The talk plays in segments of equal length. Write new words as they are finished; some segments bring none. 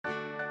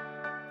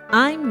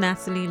I'm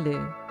Natalie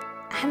Liu,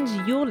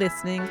 and you're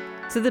listening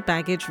to the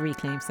Baggage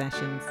Reclaim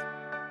Sessions.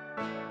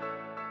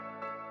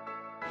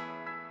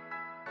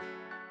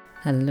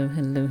 Hello.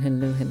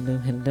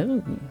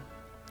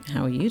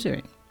 How are you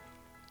doing?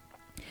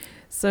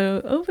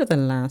 So, over the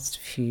last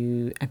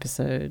few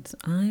episodes,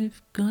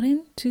 I've got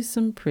into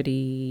some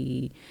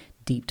pretty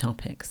deep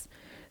topics.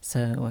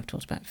 So, I've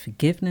talked about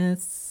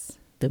forgiveness,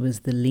 there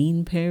was the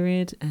lean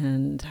period,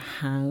 and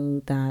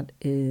how that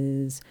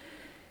is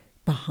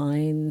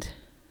behind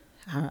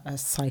a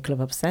cycle of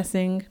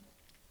obsessing.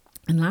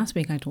 And last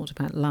week I talked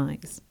about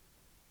lies.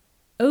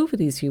 Over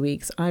these few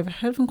weeks, I've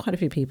heard from quite a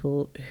few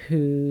people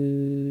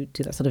who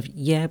do that sort of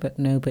yeah, but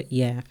no, but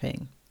yeah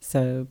thing.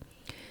 So,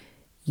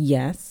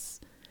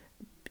 yes,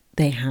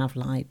 they have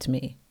lied to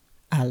me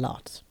a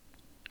lot.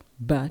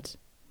 But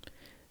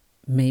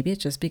maybe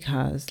it's just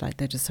because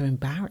they're just so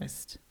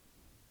embarrassed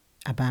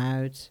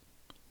about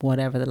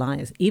whatever the lie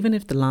is. Even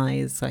if the lie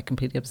is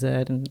completely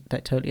absurd and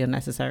totally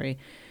unnecessary,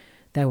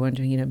 they're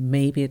wondering,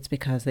 maybe it's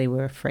because they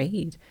were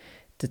afraid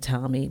to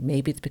tell me.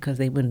 Maybe it's because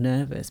they were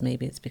nervous.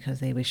 Maybe it's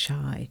because they were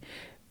shy.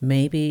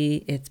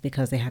 Maybe it's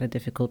because they had a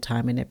difficult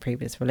time in their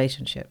previous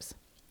relationships.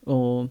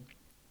 Or,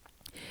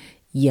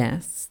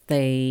 yes,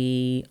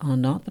 they are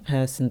not the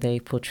person they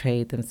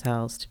portrayed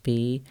themselves to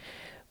be,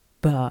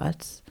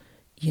 but,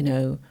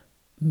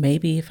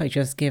 maybe if I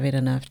just give it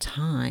enough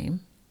time,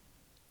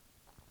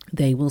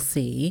 they will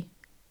see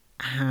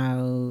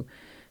how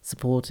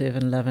supportive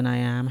and loving I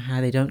am, how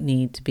they don't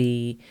need to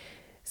be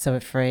so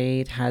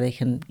afraid, how they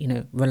can,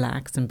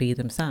 relax and be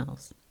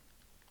themselves.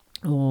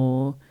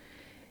 Or,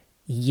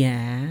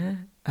 yeah,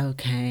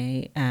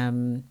 okay,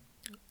 I'm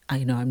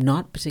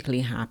not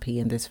particularly happy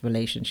in this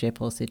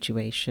relationship or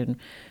situation,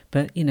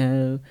 but,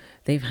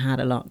 they've had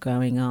a lot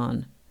going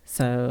on.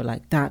 So,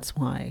 that's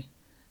why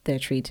they're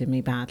treating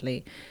me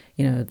badly.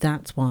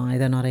 That's why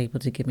they're not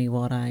able to give me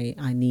what I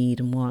need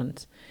and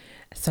want.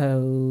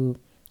 So,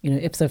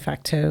 ipso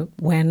facto,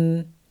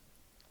 when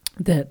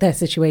their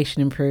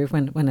situation improve,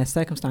 when their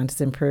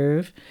circumstances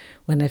improve,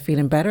 when they're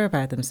feeling better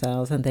about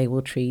themselves, then they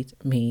will treat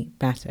me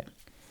better.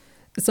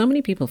 So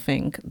many people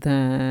think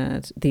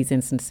that these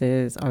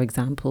instances are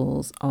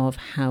examples of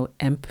how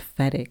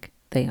empathetic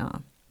they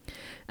are.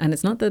 And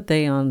it's not that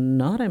they are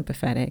not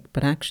empathetic,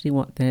 but actually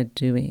what they're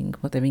doing,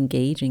 what they're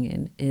engaging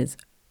in is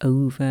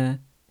over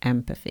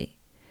empathy.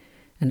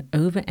 And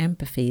over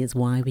empathy is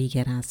why we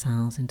get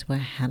ourselves into a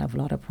hell of a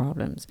lot of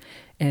problems.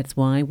 It's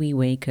why we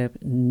wake up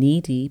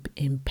knee deep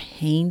in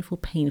painful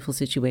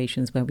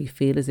situations where we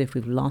feel as if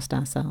we've lost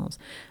ourselves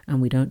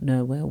and we don't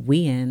know where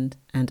we end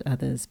and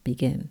others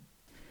begin.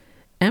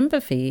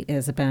 Empathy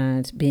is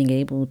about being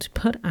able to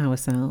put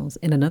ourselves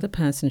in another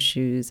person's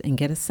shoes and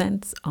get a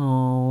sense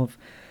of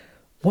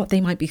what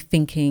they might be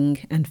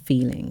thinking and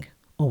feeling,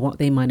 or what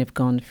they might have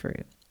gone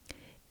through,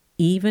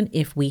 even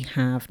if we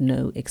have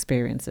no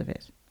experience of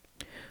it.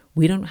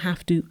 We don't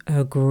have to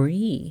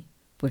agree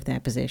with their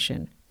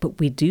position, but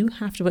we do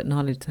have to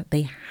acknowledge that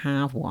they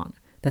have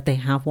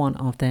one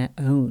of their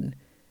own,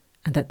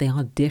 and that they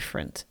are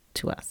different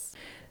to us.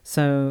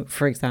 So,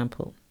 for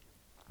example,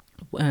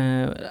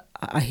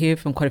 I hear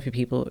from quite a few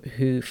people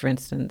who, for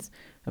instance,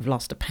 have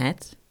lost a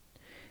pet,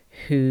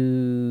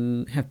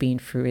 who have been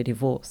through a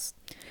divorce,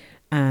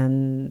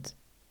 and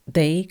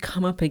they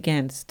come up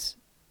against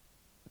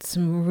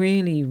some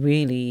really,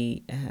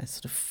 really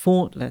sort of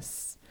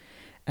thoughtless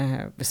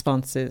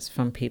responses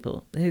from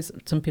people. There's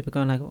some people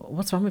going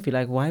what's wrong with you?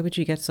 Why would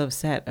you get so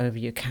upset over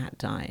your cat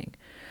dying?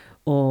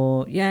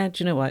 Or, yeah,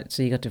 do you know what?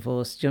 So you got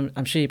divorced.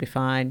 I'm sure you'll be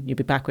fine. You'll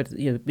be back with,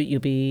 you'll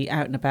be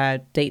out and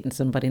about dating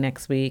somebody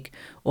next week.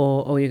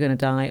 Or you're going to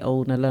die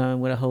old and alone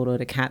with a whole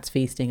load of cats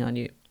feasting on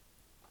you.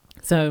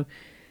 So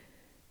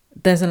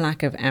there's a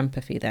lack of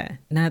empathy there.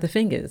 Now, the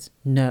thing is,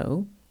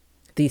 no,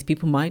 these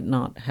people might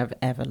not have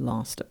ever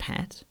lost a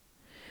pet,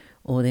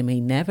 or they may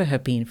never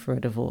have been through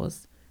a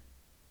divorce.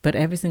 But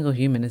every single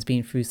human has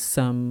been through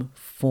some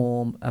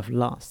form of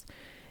loss.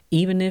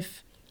 Even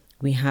if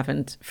we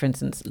haven't, for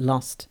instance,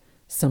 lost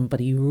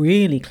somebody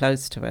really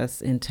close to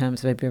us in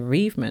terms of a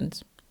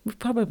bereavement, we've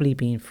probably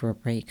been through a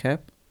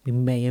breakup. We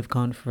may have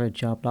gone for a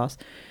job loss.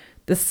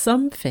 There's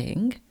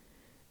something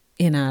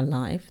in our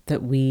life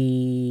that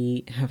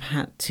we have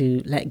had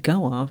to let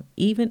go of,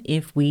 even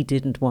if we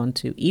didn't want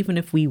to, even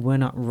if we were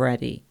not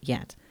ready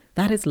yet.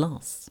 That is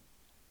loss.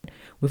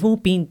 We've all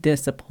been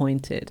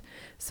disappointed.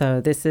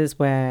 So this is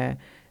where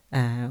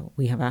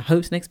we have our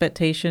hopes and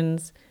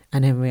expectations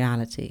and then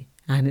reality.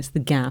 And it's the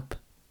gap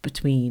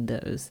between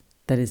those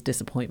that is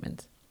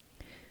disappointment.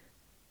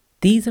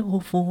 These are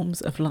all forms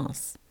of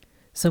loss.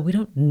 So we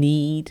don't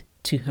need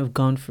to have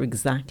gone through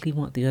exactly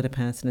what the other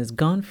person has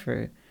gone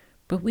through,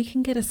 but we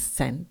can get a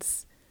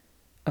sense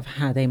of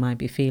how they might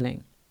be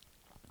feeling.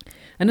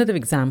 Another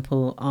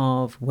example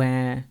of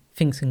where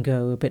things can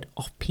go a bit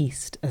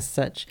off-piste as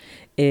such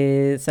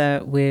is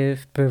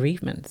with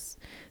bereavements.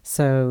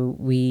 So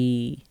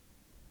we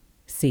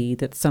see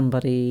that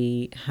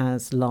somebody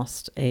has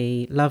lost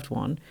a loved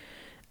one,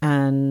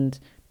 and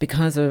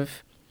because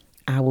of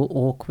our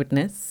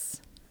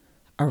awkwardness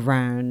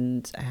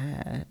around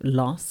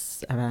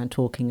loss, around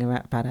talking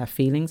about our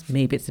feelings.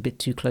 Maybe it's a bit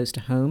too close to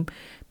home.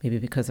 Maybe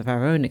because of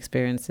our own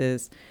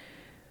experiences,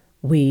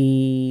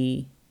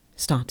 we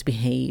start to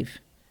behave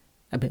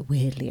a bit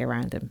weirdly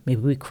around them.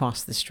 Maybe we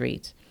cross the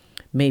street.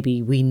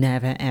 Maybe we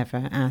never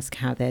ever ask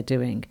how they're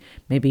doing.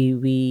 Maybe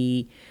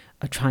we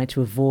are trying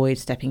to avoid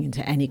stepping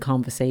into any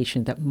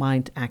conversation that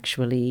might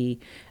actually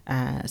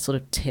sort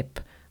of tip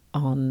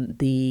on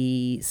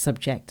the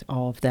subject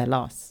of their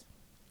loss.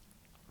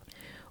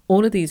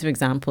 All of these are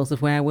examples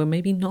of where we're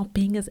maybe not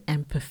being as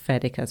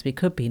empathetic as we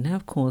could be. Now,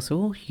 of course, we're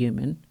all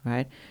human,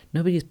 right?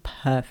 Nobody's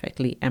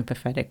perfectly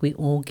empathetic. We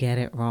all get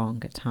it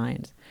wrong at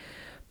times.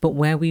 But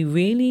where we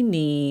really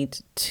need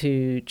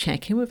to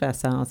check in with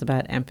ourselves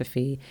about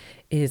empathy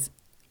is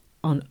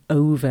on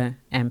over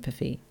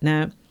empathy.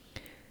 Now,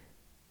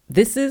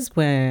 this is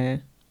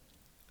where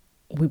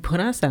we put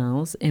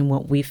ourselves in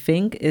what we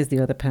think is the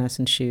other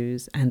person's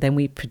shoes, and then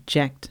we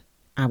project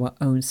our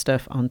own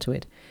stuff onto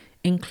it,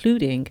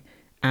 including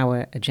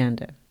our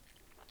agenda.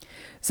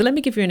 So let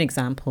me give you an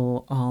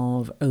example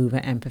of over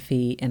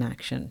empathy in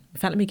action. In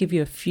fact, let me give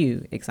you a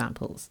few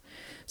examples.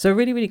 So a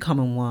really, really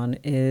common one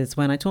is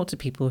when I talk to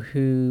people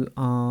who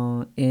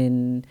are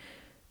in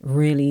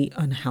really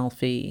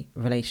unhealthy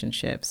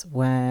relationships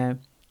where,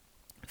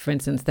 for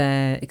instance,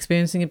 they're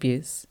experiencing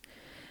abuse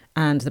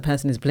and the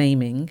person is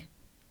blaming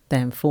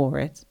them for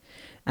it.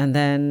 And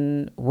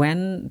then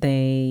when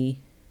they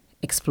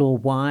explore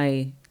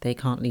why they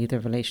can't leave the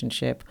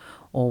relationship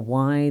or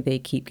why they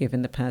keep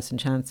giving the person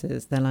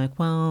chances, they're like,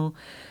 well,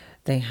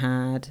 they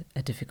had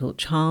a difficult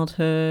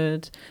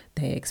childhood,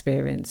 they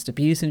experienced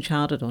abuse in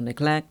childhood or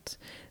neglect,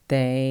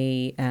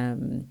 they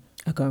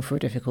are going through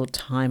a difficult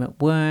time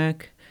at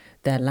work,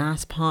 their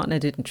last partner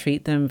didn't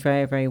treat them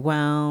very, very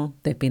well,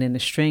 they've been in a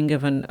string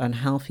of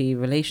unhealthy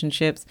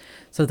relationships,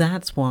 so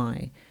that's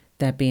why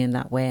they're being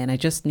that way, and I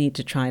just need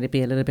to try to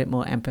be a little bit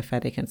more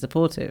empathetic and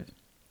supportive.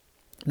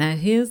 Now,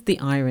 here's the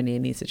irony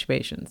in these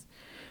situations.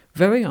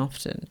 Very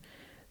often,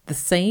 the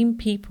same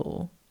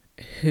people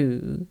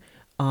who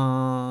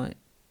are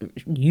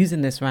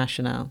using this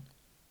rationale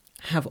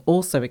have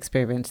also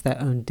experienced their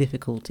own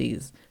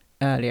difficulties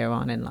earlier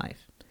on in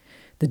life.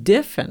 The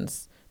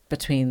difference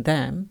between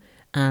them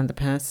and the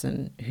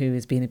person who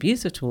is being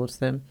abusive towards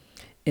them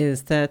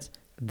is that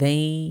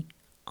they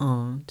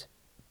aren't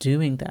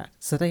doing that.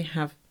 So they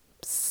have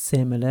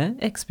similar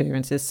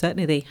experiences.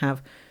 Certainly they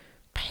have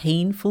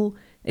painful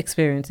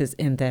experiences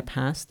in their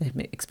past. They've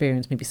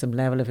experienced maybe some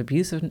level of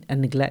abuse and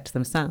neglect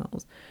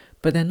themselves,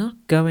 but they're not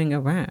going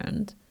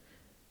around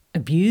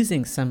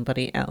abusing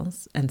somebody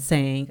else and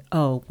saying,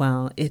 oh,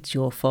 well, it's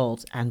your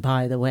fault. And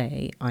by the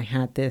way, I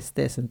had this,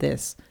 this, and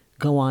this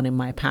go on in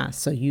my past,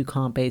 so you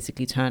can't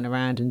basically turn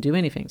around and do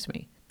anything to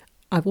me.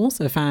 I've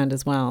also found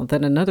as well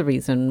that another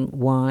reason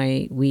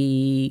why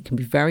we can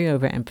be very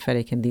over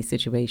empathetic in these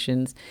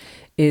situations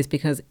is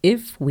because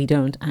if we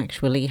don't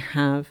actually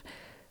have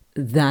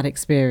that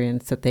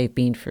experience that they've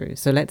been through.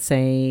 So let's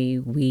say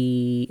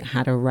we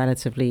had a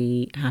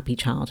relatively happy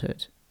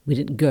childhood. We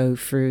didn't go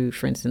through,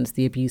 for instance,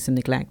 the abuse and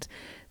neglect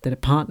that a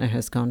partner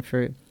has gone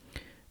through.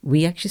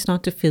 We actually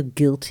start to feel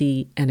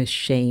guilty and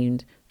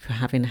ashamed for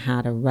having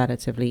had a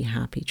relatively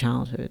happy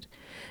childhood.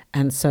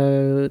 And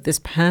so this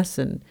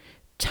person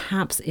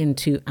taps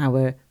into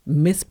our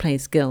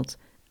misplaced guilt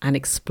and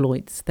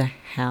exploits the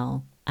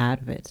hell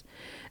out of it.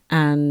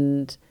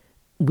 And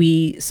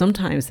we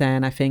sometimes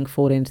then, I think,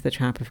 fall into the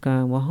trap of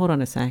going, well, hold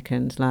on a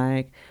second,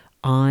 like,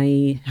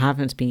 I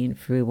haven't been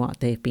through what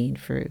they've been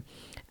through.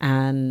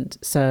 And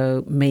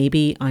so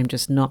maybe I'm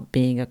just not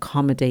being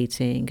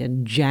accommodating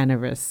and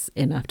generous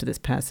enough to this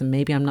person.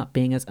 Maybe I'm not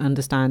being as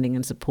understanding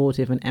and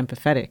supportive and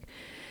empathetic.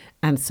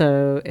 And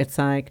so it's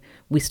like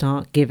we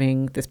start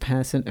giving this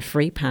person a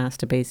free pass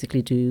to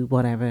basically do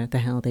whatever the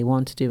hell they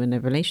want to do in their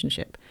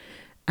relationship.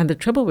 And the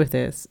trouble with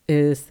this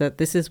is that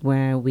this is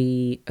where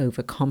we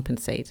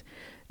overcompensate.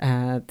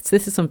 So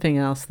this is something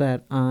else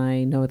that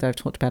I know that I've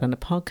talked about on the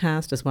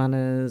podcast, as well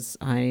as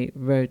I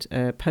wrote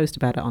a post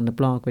about it on the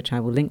blog, which I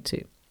will link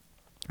to.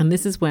 And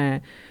this is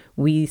where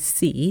we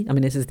see, I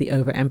mean, this is the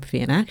over empathy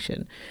in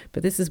action,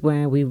 but this is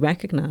where we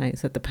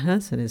recognize that the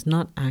person is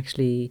not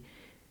actually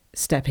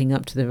stepping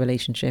up to the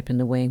relationship in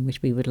the way in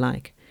which we would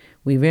like.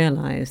 We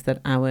realize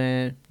that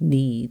our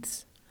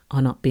needs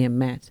are not being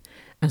met.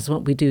 And so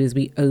what we do is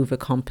we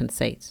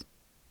overcompensate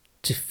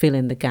to fill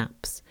in the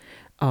gaps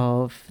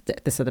of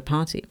this other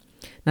party.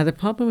 Now, the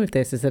problem with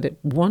this is that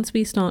once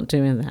we start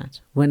doing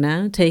that, we're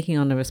now taking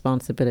on the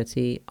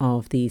responsibility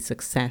of the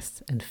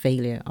success and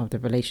failure of the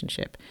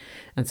relationship.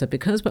 And so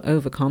because we're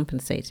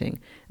overcompensating,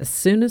 as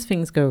soon as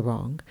things go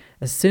wrong,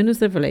 as soon as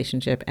the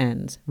relationship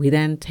ends, we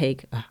then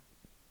take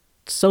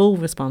sole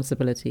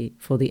responsibility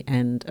for the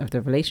end of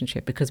the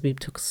relationship because we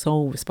took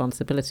sole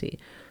responsibility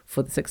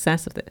for the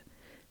success of it.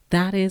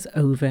 That is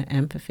over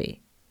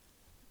empathy.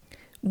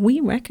 We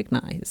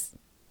recognize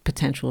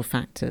potential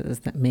factors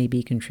that may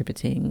be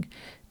contributing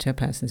to a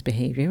person's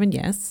behavior. And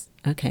yes,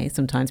 okay,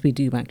 sometimes we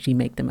do actually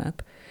make them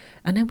up.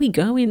 And then we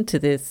go into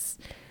this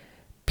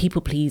people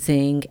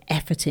pleasing,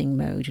 efforting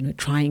mode,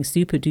 trying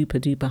super duper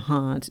duper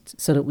hard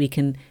so that we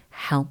can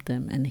help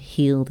them and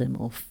heal them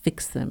or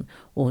fix them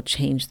or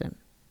change them.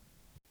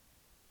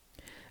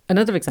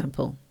 Another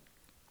example,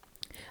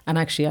 and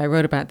actually I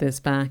wrote about this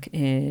back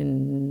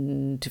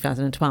in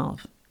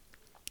 2012.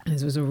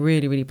 This was a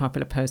really, really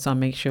popular post, so I'll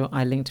make sure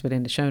I link to it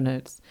in the show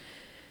notes.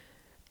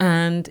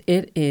 And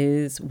it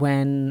is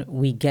when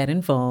we get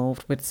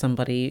involved with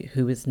somebody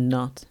who is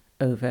not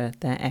over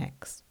their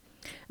ex.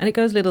 And it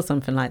goes a little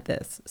something like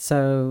this.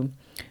 So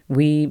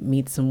we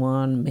meet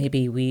someone,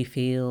 maybe we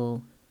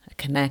feel a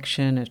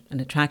connection, an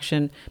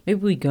attraction. Maybe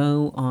we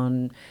go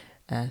on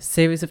a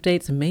series of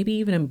dates and maybe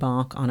even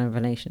embark on a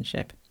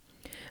relationship.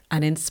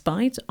 And in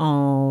spite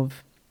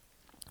of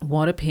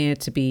what appear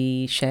to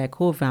be shared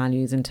core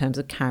values in terms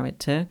of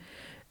character,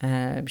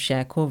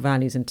 share core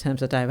values in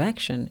terms of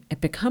direction, it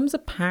becomes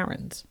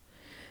apparent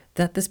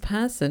that this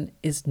person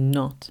is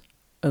not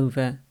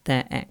over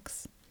their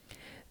ex.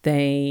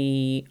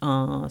 They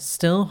are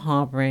still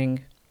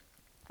harboring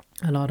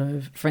a lot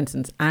of, for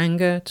instance,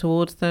 anger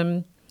towards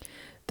them.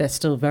 They're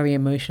still very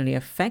emotionally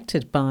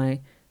affected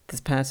by this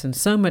person,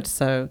 so much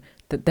so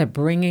that they're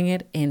bringing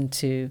it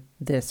into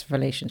this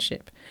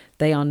relationship.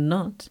 They are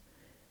not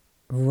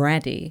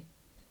ready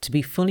to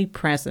be fully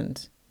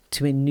present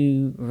to a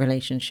new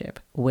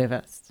relationship with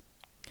us.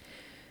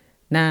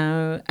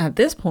 Now, at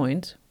this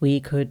point,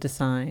 we could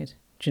decide,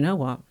 do you know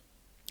what?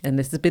 And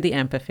this would be the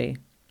empathy.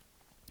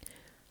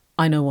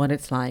 I know what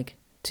it's like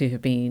to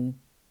have been,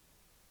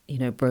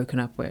 broken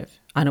up with.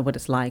 I know what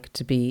it's like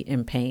to be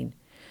in pain.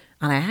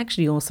 And I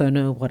actually also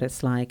know what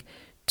it's like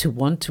to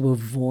want to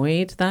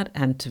avoid that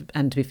and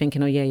to be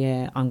thinking, oh,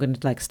 yeah, I'm going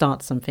to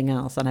start something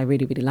else. And I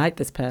really, really like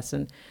this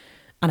person.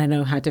 And I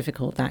know how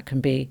difficult that can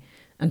be.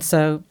 And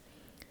so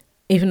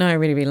even though I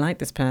really, really like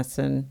this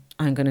person,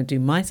 I'm going to do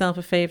myself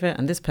a favor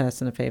and this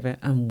person a favor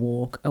and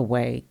walk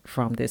away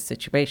from this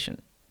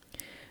situation.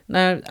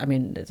 Now, I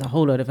mean, there's a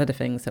whole lot of other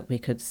things that we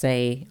could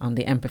say on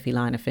the empathy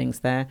line of things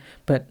there,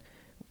 but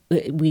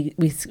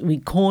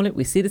we call it,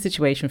 we see the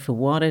situation for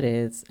what it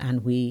is,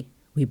 and we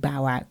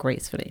bow out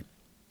gracefully.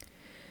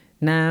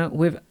 Now,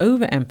 with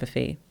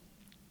over-empathy,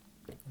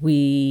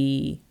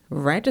 we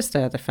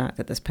register the fact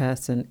that this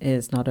person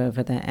is not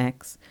over their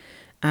ex,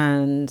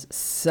 and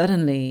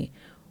suddenly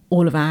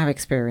all of our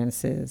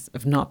experiences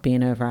of not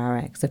being over our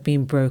ex, of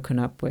being broken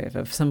up with,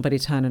 of somebody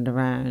turning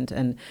around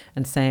and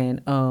saying,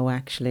 oh,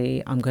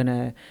 actually, I'm going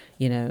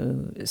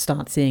to,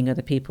 start seeing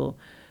other people.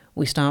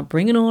 We start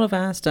bringing all of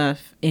our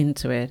stuff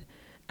into it.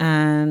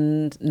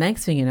 And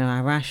next thing you know,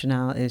 our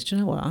rationale is, do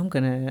you know what? I'm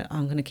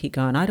gonna keep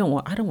going. I don't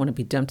want to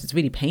be dumped. It's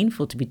really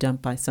painful to be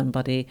dumped by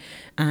somebody,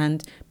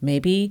 and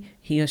maybe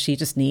he or she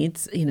just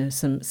needs,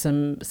 some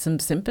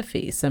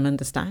sympathy, some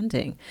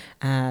understanding.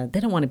 They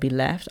don't want to be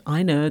left.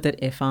 I know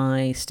that if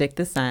I stick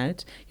this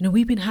out,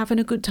 we've been having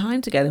a good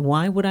time together.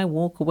 Why would I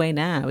walk away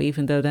now,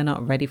 even though they're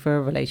not ready for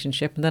a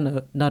relationship and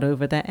they're not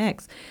over their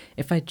ex?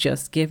 If I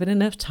just give it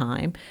enough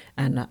time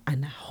and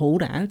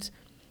hold out,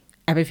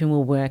 everything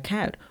will work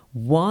out.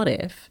 What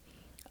if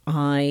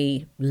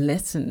I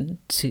listen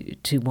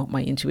to what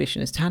my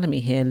intuition is telling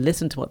me here,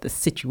 listen to what the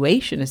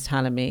situation is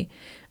telling me,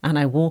 and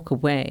I walk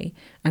away,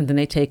 and then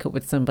they take up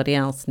with somebody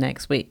else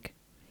next week?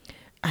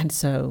 And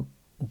so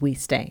we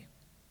stay.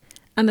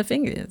 And the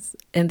thing is,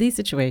 in these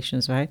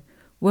situations, right,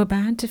 we're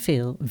bound to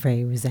feel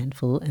very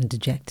resentful and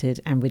dejected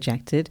and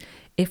rejected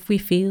if we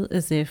feel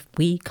as if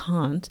we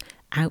can't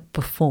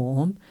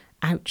outperform,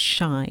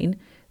 outshine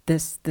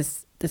this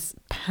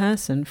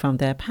person from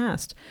their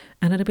past.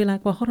 And it'll be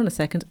like, well, hold on a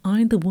second,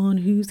 I'm the one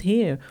who's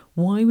here.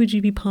 Why would you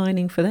be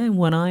pining for them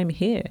when I'm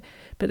here?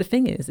 But the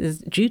thing is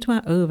due to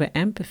our over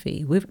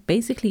empathy, we've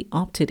basically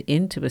opted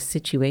into a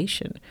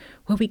situation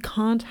where we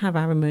can't have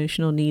our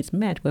emotional needs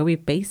met, where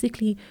we've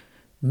basically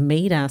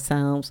made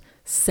ourselves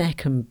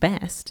second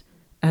best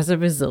as a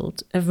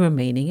result of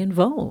remaining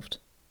involved.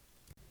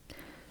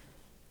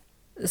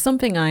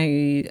 Something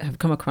I have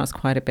come across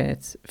quite a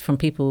bit from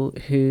people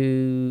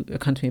who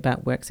come to me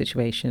about work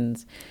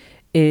situations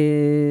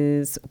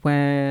is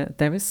where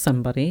there is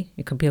somebody,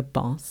 it could be a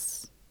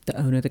boss, the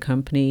owner of the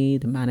company,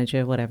 the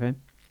manager, whatever,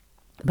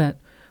 but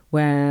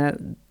where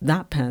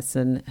that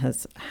person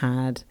has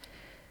had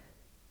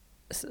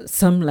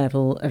some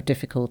level of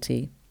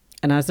difficulty.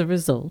 And as a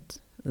result,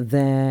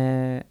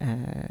 their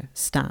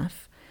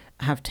staff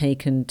have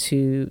taken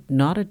to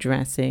not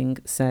addressing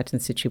certain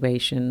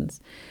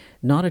situations,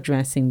 not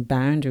addressing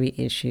boundary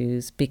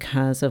issues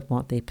because of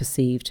what they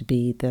perceive to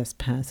be this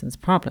person's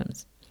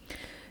problems.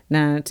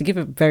 Now, to give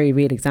a very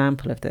real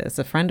example of this,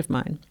 a friend of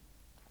mine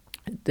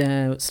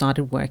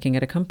started working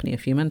at a company a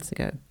few months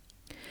ago.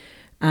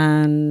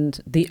 And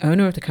the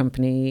owner of the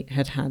company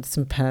had had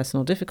some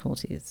personal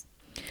difficulties.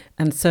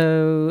 And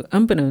so,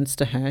 unbeknownst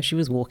to her, she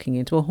was walking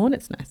into a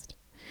hornet's nest.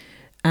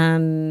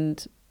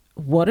 And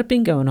what had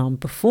been going on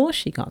before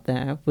she got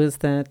there was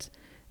that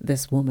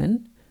this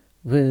woman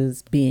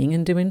was being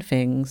and doing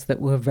things that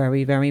were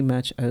very, very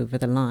much over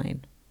the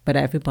line. But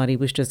everybody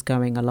was just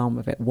going along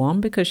with it. One,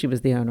 because she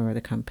was the owner of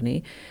the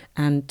company,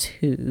 and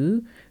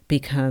two,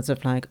 because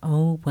of like,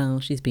 oh, well,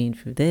 she's been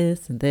through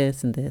this and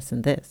this and this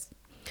and this.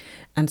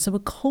 And so a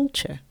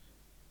culture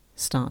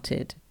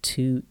started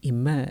to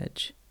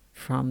emerge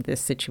from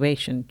this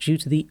situation due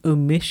to the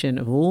omission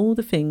of all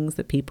the things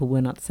that people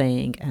were not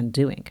saying and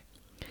doing.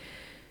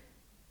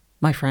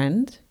 My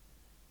friend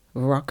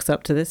rocks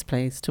up to this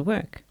place to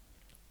work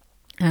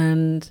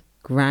and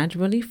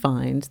gradually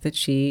finds that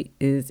she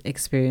is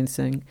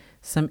experiencing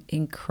some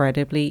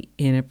incredibly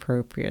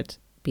inappropriate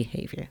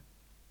behavior.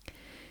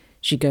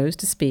 She goes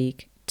to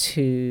speak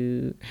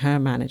to her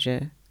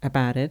manager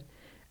about it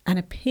and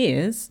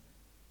appears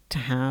to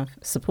have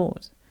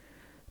support.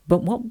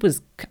 But what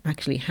was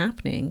actually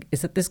happening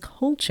is that this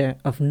culture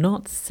of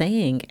not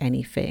saying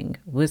anything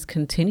was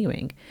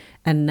continuing.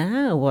 And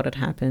now what had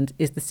happened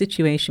is the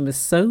situation was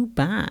so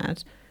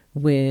bad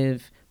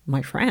with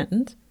my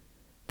friend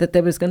that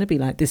there was going to be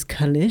like this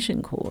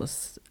collision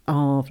course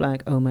of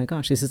like, oh my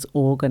gosh, this is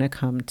all going to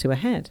come to a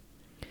head.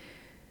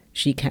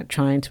 She kept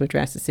trying to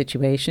address the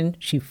situation.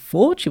 She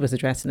thought she was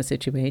addressing the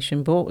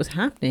situation, but what was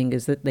happening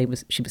is that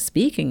she was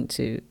speaking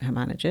to her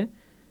manager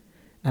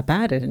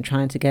about it and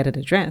trying to get it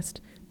addressed.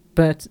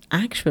 But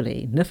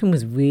actually, nothing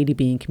was really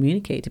being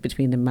communicated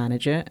between the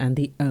manager and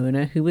the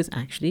owner, who was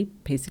actually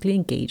basically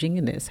engaging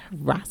in this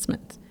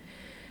harassment.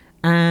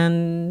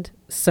 And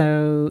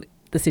so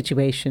the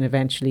situation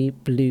eventually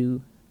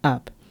blew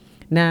up.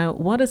 Now,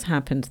 what has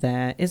happened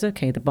there is,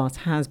 okay, the boss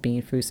has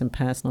been through some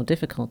personal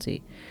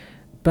difficulty,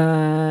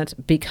 but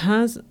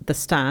because the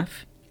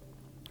staff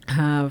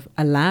have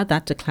allowed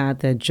that to cloud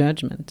their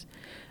judgment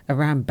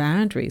around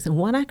boundaries and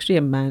what actually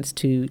amounts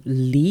to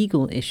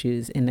legal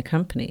issues in the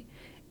company,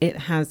 it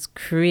has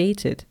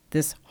created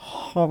this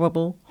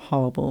horrible,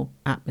 horrible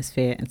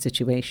atmosphere and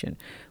situation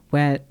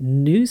where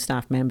new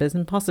staff members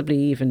and possibly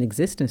even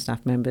existing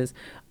staff members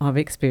are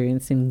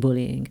experiencing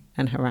bullying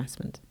and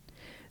harassment.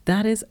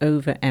 That is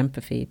over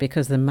empathy,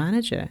 because the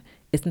manager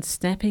isn't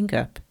stepping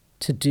up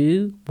to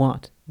do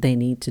what they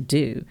need to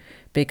do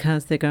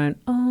because they're going,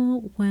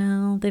 oh,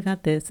 well, they've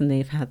had this and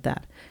they've had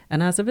that.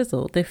 And as a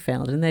result, they've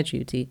failed in their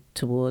duty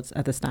towards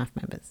other staff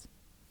members.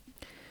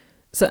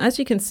 So as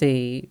you can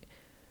see,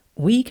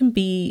 we can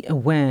be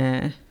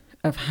aware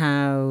of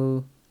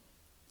how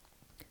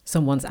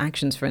someone's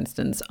actions, for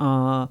instance,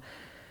 are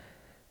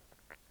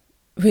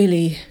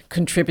really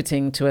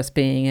contributing to us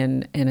being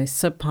in a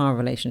subpar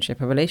relationship,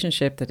 a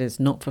relationship that is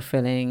not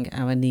fulfilling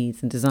our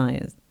needs and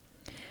desires.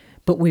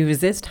 But we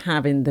resist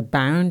having the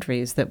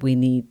boundaries that we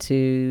need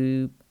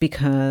to,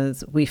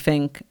 because we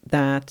think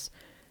that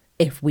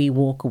if we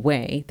walk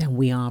away, then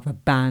we are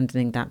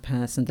abandoning that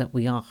person, that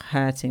we are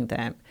hurting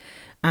them.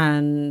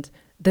 And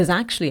there's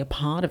actually a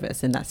part of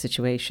us in that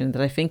situation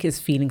that I think is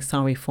feeling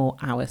sorry for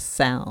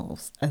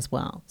ourselves as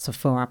well. So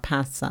for our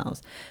past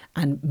selves,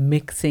 and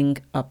mixing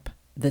up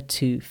the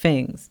two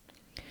things.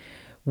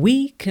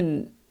 We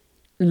can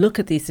look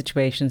at these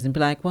situations and be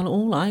like, well,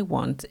 all I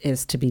want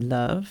is to be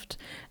loved.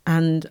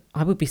 And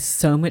I would be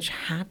so much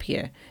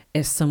happier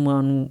if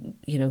someone,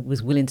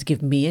 was willing to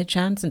give me a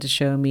chance and to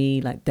show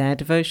me like their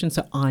devotion.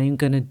 So I'm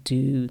going to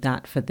do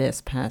that for this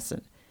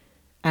person.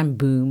 And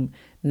boom,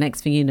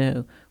 next thing you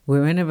know,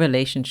 we're in a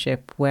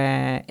relationship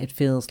where it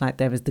feels like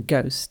there is the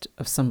ghost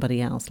of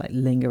somebody else like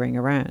lingering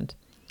around.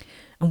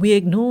 And we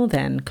ignore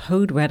then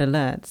code red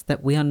alerts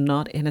that we are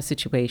not in a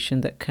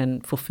situation that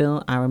can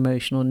fulfill our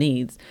emotional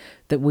needs,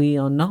 that we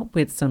are not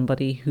with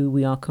somebody who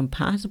we are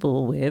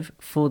compatible with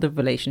for the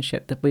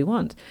relationship that we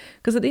want.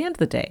 Because at the end of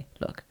the day,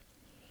 look,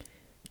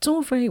 it's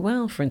all very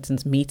well, for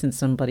instance, meeting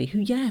somebody who,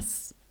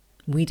 yes,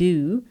 we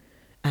do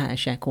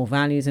share core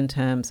values in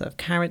terms of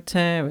character,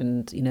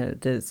 and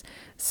there's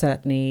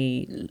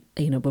certainly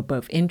we're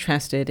both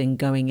interested in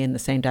going in the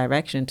same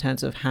direction in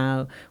terms of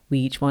how we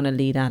each want to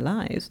lead our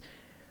lives.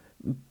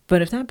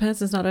 But if that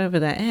person's not over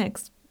their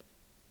ex,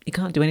 you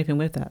can't do anything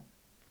with that,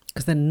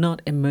 because they're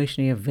not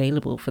emotionally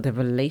available for the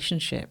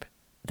relationship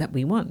that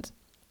we want.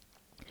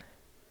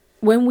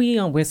 When we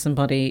are with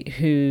somebody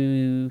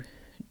who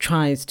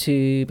tries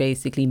to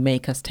basically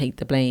make us take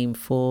the blame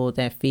for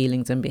their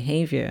feelings and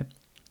behavior,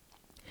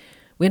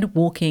 we end up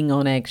walking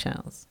on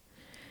eggshells.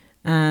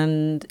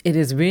 And it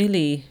is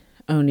really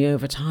only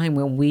over time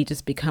when we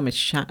just become a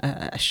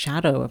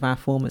shadow of our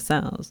former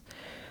selves,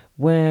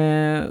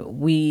 where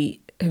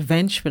we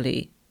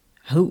eventually,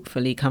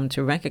 hopefully, come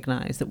to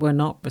recognize that we're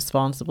not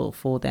responsible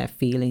for their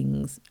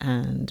feelings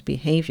and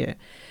behavior.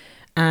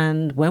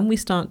 And when we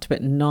start to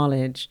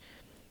acknowledge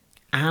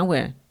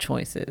our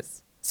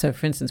choices, so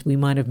for instance, we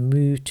might have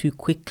moved too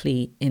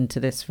quickly into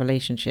this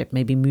relationship,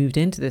 maybe moved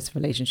into this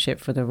relationship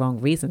for the wrong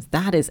reasons.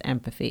 That is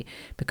empathy,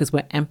 because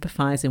we're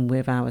empathizing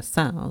with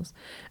ourselves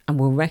and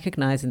we're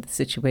recognizing the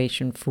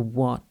situation for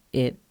what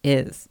it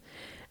is.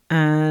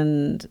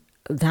 And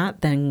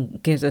that then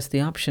gives us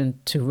the option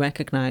to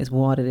recognize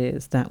what it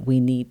is that we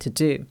need to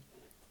do.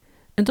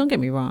 And don't get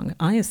me wrong,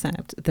 I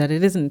accept that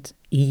it isn't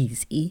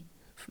easy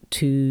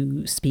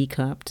to speak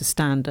up, to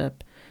stand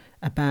up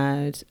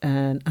about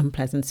an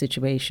unpleasant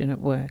situation at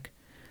work.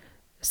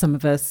 Some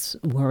of us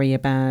worry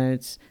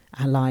about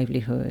our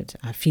livelihood,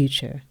 our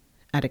future,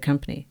 at a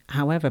company.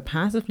 However,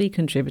 passively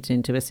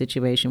contributing to a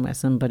situation where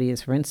somebody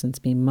is, for instance,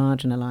 being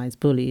marginalized,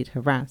 bullied,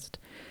 harassed,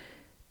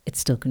 it's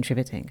still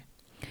contributing.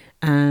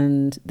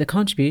 And the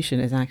contribution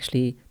is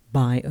actually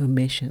by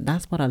omission.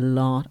 That's what a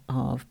lot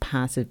of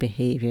passive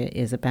behavior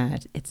is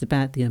about. It's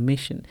about the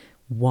omission,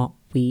 what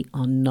we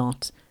are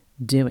not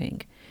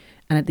doing.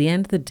 And at the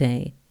end of the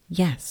day,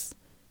 yes,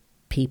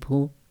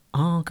 people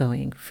are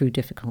going through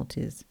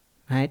difficulties,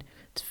 right?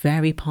 It's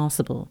very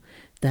possible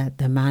that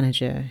the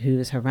manager who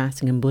is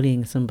harassing and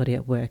bullying somebody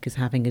at work is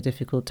having a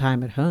difficult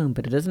time at home,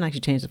 but it doesn't actually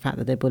change the fact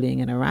that they're bullying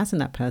and harassing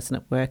that person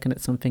at work, and that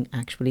something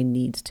actually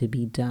needs to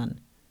be done.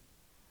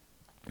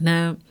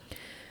 Now,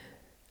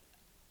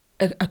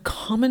 a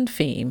common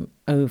theme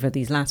over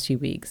these last few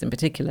weeks in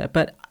particular,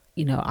 but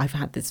I've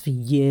had this for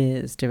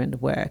years during the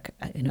work,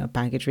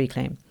 baggage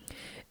reclaim,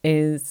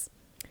 is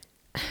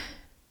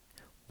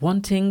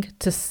wanting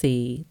to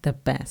see the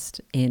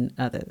best in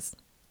others.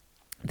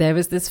 There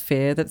is this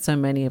fear that so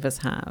many of us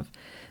have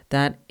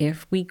that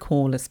if we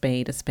call a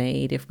spade,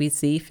 if we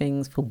see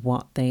things for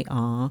what they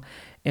are,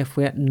 if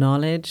we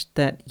acknowledge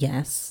that,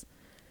 yes,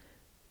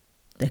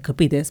 there could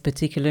be this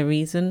particular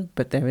reason,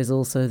 but there is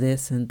also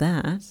this and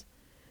that,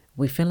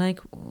 we feel like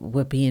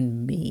we're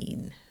being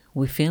mean.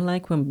 We feel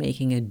like we're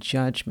making a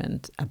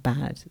judgment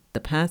about the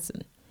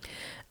person.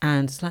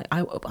 And it's like,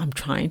 I'm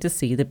trying to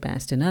see the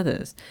best in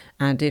others.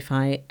 And if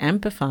I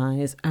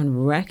empathize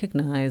and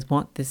recognize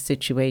what this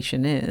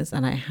situation is,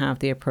 and I have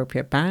the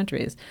appropriate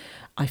boundaries,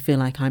 I feel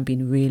like I'm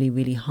being really,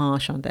 really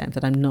harsh on them,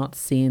 that I'm not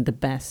seeing the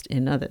best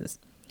in others.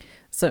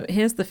 So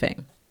here's the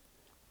thing.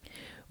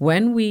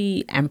 When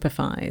we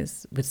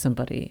empathize with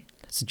somebody,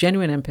 it's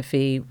genuine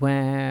empathy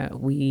where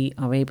we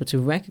are able to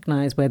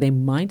recognize where they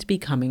might be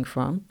coming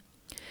from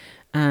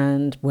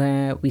and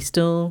where we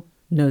still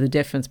know the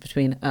difference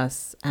between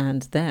us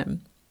and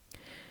them.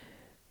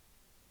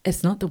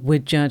 It's not that we're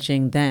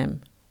judging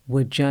them,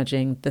 we're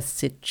judging the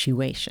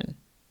situation.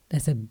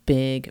 There's a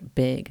big,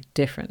 big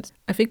difference.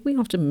 I think we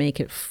often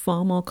make it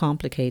far more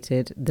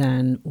complicated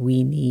than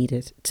we need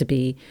it to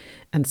be.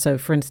 And so,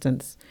 for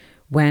instance,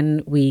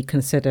 when we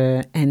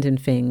consider ending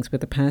things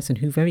with a person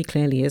who very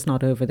clearly is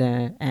not over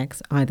their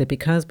ex, either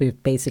because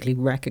we've basically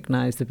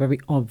recognized the very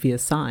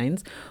obvious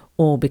signs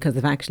or because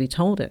they've actually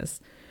told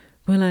us,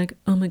 we're like,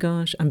 oh my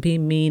gosh, I'm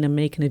being mean, I'm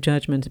making a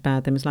judgment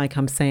about them. It's like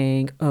I'm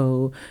saying,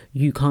 oh,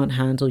 you can't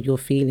handle your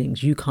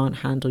feelings, you can't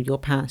handle your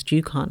past,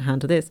 you can't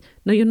handle this.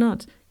 No, you're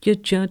not. You're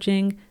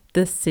judging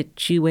the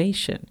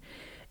situation.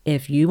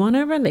 If you want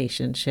a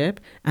relationship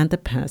and the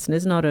person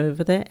is not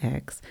over their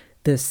ex,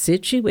 the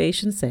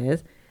situation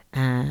says,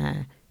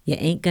 you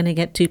ain't going to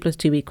get 2 +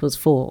 2 =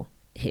 4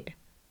 here.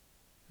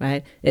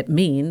 Right? It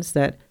means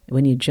that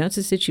when you judge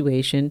the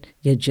situation,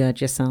 you judge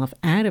yourself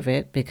out of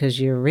it because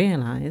you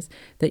realize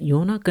that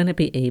you're not going to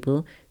be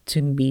able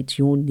to meet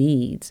your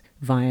needs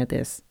via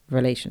this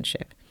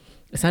relationship.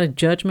 It's not a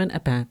judgment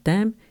about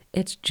them,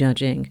 it's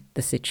judging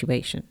the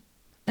situation.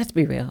 Let's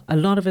be real, a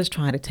lot of us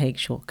try to take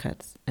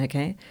shortcuts,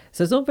 okay?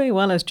 So it's all very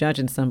well us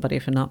judging somebody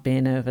for not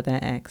being over their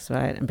ex,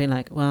 right? And being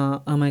like,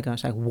 well, oh my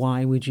gosh, like,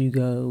 why would you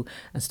go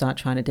and start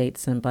trying to date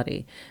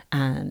somebody?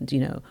 And,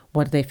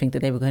 what did they think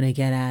that they were going to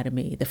get out of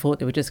me? They thought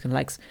they were just going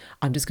to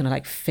I'm just going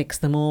to fix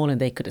them all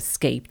and they could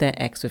escape their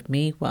ex with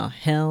me. Well,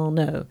 hell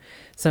no.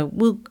 So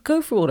we'll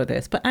go through all of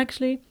this, but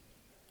actually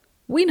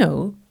we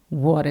know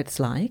what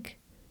it's like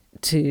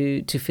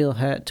to feel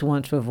hurt, to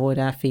want to avoid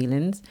our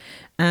feelings.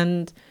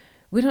 And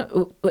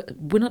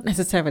we're not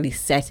necessarily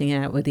setting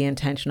out with the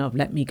intention of,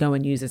 let me go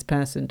and use this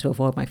person to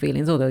avoid my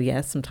feelings, although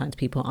yes, sometimes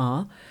people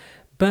are.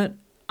 But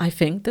I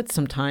think that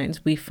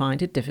sometimes we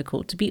find it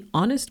difficult to be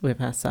honest with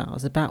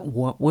ourselves about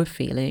what we're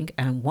feeling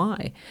and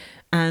why.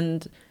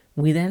 And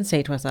we then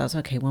say to ourselves,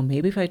 okay, well,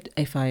 maybe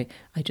if I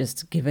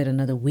just give it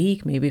another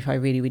week, maybe if I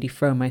really, really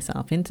throw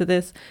myself into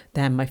this,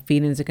 then my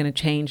feelings are going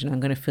to change and I'm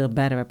going to feel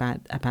better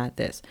about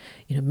this.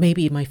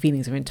 Maybe my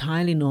feelings are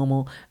entirely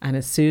normal. And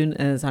as soon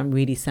as I'm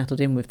really settled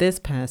in with this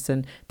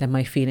person, then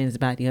my feelings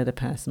about the other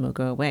person will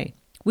go away.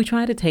 We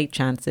try to take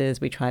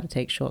chances. We try to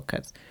take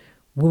shortcuts.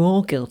 We're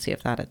all guilty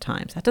of that at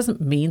times. That doesn't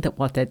mean that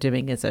what they're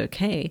doing is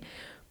okay.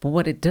 But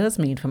what it does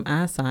mean from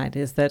our side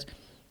is that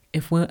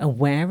if we're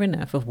aware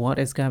enough of what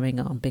is going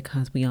on,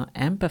 because we are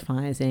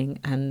empathizing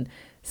and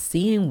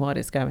seeing what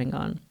is going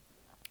on,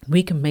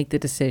 we can make the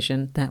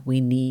decision that we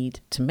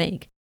need to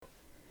make.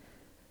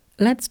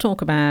 Let's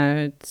talk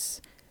about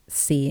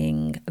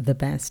seeing the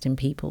best in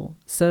people.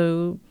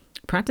 So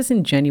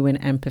practicing genuine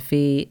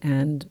empathy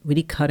and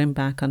really cutting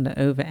back on the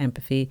over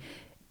empathy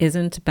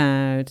isn't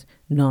about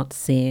not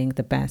seeing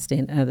the best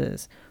in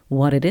others.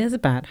 What it is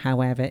about,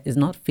 however, is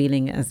not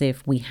feeling as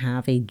if we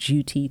have a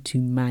duty to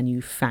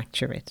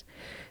manufacture it.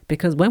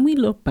 Because when we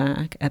look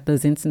back at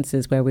those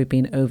instances where we've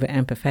been over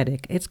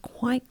empathetic, it's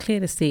quite clear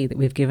to see that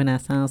we've given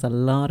ourselves a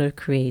lot of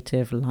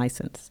creative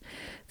license.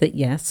 That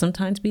yes,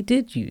 sometimes we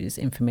did use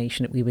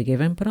information that we were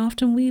given, but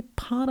often we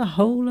piled a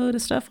whole load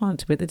of stuff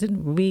onto it that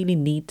didn't really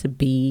need to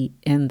be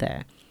in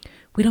there.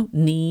 We don't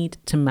need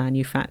to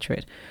manufacture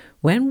it.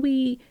 When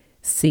we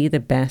see the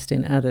best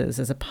in others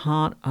as a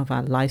part of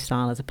our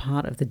lifestyle, as a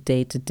part of the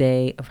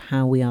day-to-day of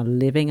how we are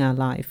living our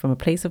life from a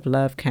place of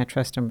love, care,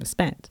 trust, and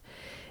respect,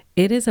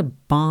 it is a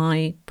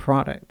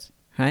byproduct,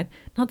 right?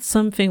 Not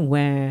something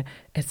where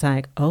it's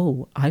like,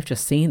 oh, I've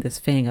just seen this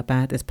thing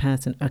about this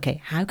person.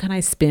 Okay, how can I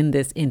spin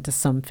this into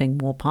something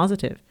more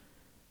positive?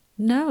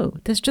 No,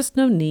 there's just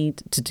no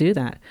need to do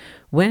that.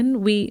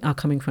 When we are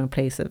coming from a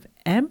place of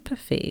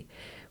empathy,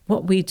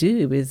 what we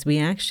do is we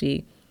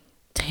actually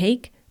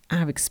take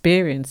our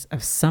experience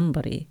of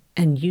somebody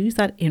and use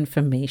that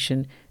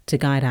information to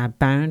guide our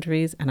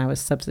boundaries and our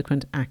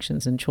subsequent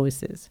actions and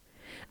choices.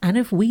 And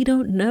if we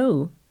don't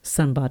know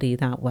somebody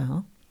that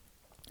well,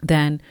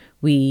 then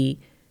we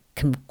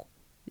can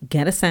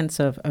get a sense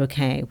of,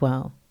 okay,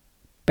 well,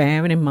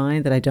 bearing in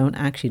mind that I don't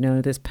actually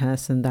know this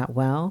person that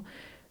well,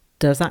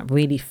 does that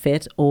really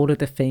fit all of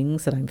the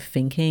things that I'm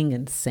thinking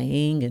and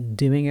saying and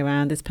doing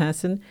around this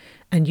person?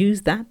 And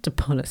use that to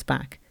pull us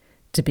back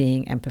to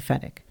being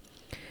empathetic.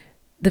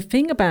 The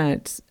thing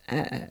about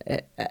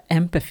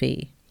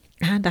empathy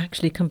and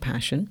actually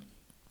compassion,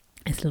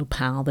 this little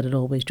pal that it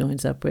always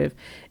joins up with,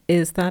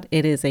 is that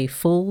it is a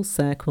full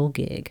circle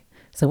gig.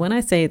 So when I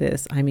say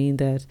this, I mean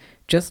that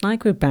just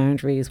like with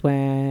boundaries,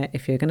 where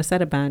if you're going to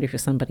set a boundary for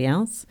somebody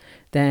else,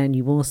 then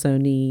you also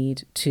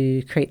need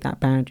to create that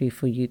boundary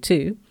for you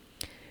too.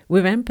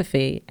 With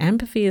empathy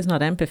is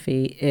not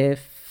empathy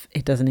if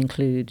it doesn't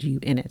include you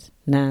in it.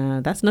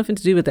 Now, that's nothing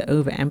to do with the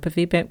over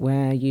empathy bit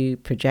where you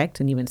project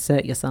and you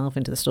insert yourself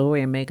into the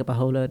story and make up a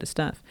whole load of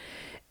stuff.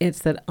 It's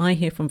that I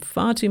hear from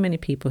far too many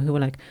people who are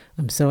like,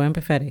 I'm so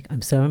empathetic,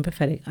 I'm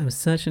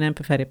such an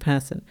empathetic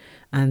person,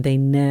 and they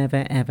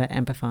never ever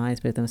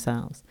empathize with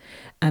themselves.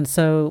 And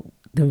so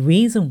the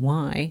reason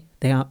why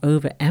they are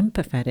over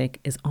empathetic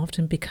is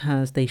often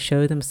because they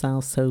show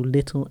themselves so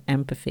little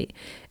empathy.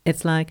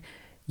 It's like,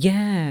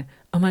 yeah,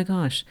 oh my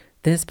gosh,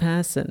 this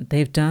person,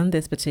 they've done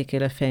this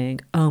particular thing.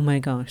 Oh my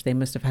gosh, they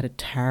must have had a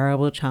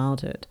terrible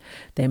childhood.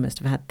 They must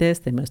have had this,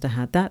 they must have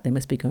had that. They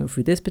must be going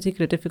through this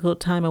particular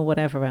difficult time or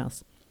whatever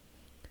else.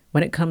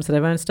 When it comes to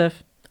their own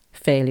stuff,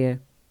 failure,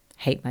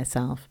 hate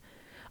myself.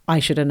 I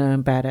should have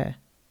known better.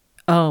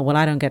 Oh, well,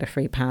 I don't get a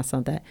free pass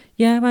on that.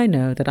 Yeah, I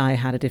know that I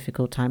had a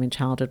difficult time in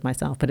childhood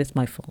myself, but it's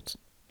my fault.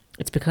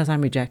 It's because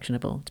I'm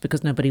rejectionable. It's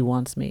because nobody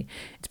wants me.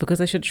 It's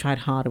because I should have tried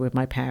harder with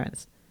my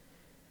parents.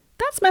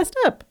 That's messed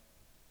up.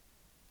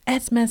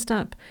 It's messed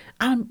up.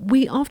 And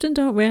we often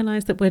don't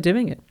realize that we're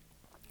doing it.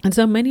 And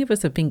so many of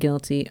us have been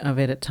guilty of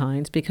it at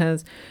times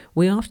because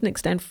we often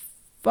extend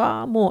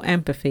far more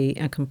empathy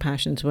and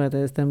compassion to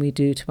others than we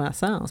do to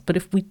ourselves. But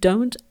if we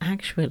don't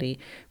actually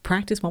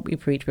practice what we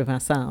preach with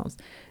ourselves,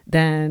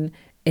 then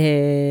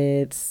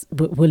we're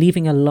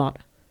leaving a lot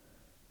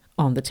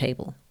on the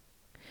table.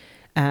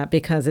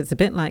 Because it's a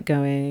bit like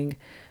going,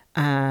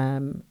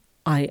 I'm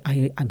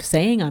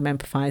saying I'm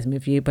empathizing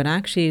with you, but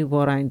actually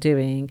what I'm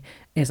doing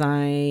is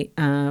I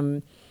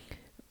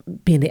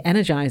being the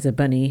energizer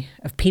bunny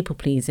of people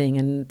pleasing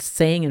and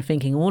saying and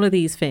thinking all of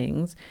these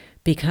things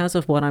because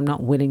of what I'm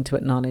not willing to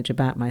acknowledge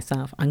about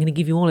myself. I'm going to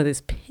give you all of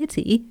this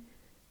pity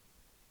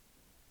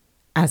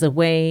as a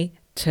way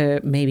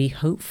to maybe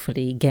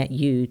hopefully get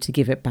you to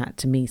give it back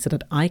to me so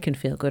that I can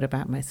feel good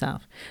about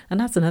myself. And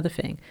that's another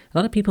thing. A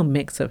lot of people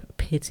mix up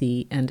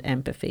pity and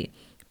empathy.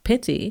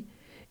 Pity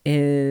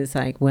is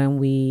like when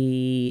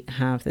we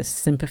have this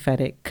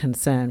sympathetic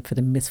concern for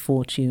the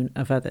misfortune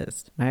of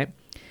others, right?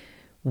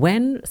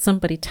 When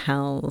somebody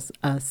tells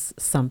us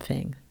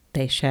something,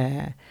 they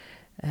share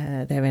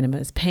their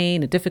innermost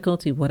pain, a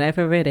difficulty,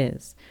 whatever it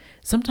is.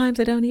 Sometimes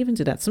they don't even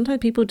do that. Sometimes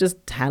people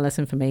just tell us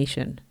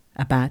information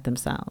about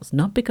themselves,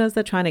 not because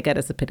they're trying to get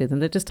us to pity them.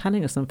 They're just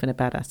telling us something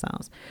about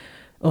ourselves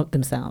or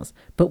themselves.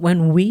 But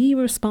when we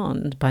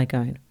respond by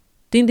going,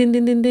 ding, ding,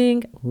 ding, ding,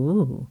 ding,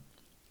 ooh,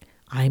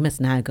 I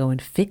must now go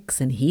and fix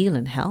and heal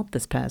and help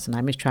this person.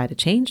 I must try to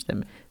change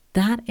them.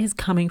 That is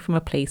coming from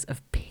a place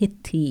of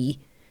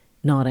pity,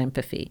 not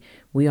empathy.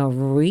 We are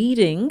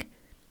reading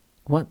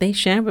what they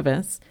share with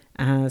us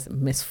as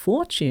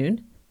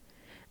misfortune,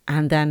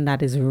 and then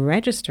that is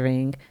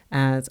registering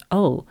as,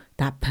 oh,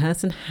 that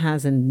person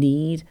has a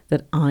need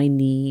that I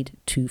need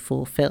to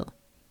fulfill.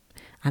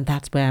 And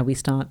that's where we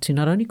start to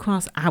not only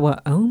cross our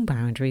own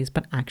boundaries,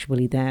 but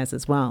actually theirs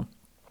as well.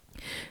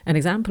 An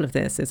example of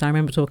this is I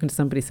remember talking to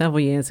somebody several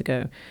years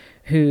ago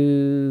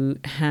who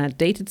had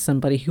dated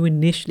somebody who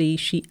initially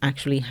she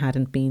actually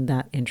hadn't been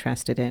that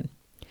interested in.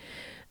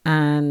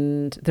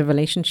 And the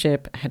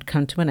relationship had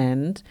come to an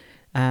end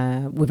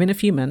within a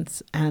few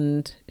months,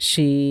 and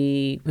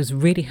she was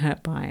really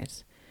hurt by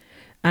it.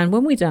 And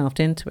when we delved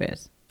into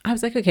it, I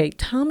was like, okay,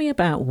 tell me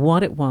about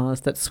what it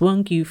was that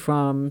swung you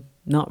from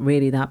not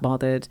really that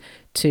bothered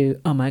to,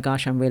 oh my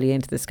gosh, I'm really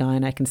into this guy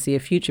and I can see a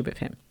future with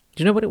him.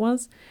 Do you know what it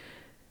was?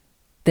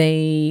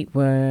 They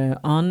were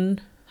on,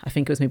 I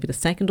think it was maybe the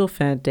second or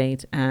third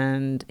date,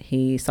 and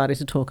he started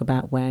to talk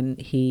about when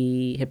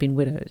he had been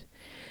widowed.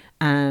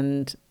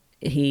 And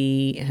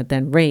he had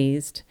then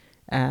raised,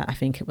 I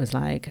think it was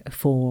like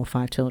 4 or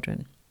 5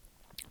 children,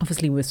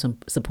 obviously with some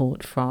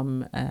support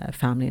from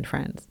family and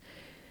friends.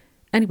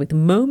 Anyway, the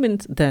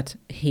moment that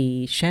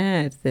he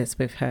shared this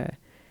with her,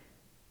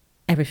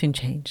 everything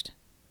changed.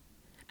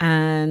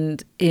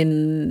 And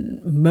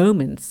in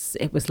moments,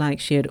 it was like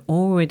she had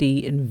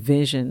already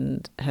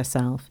envisioned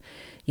herself,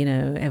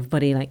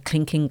 everybody like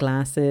clinking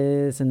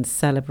glasses and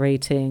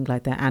celebrating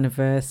like their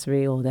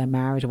anniversary or their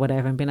marriage or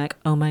whatever, and being like,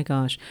 oh my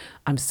gosh,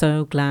 I'm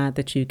so glad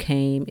that you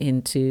came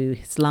into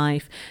his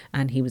life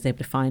and he was able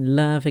to find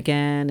love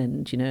again,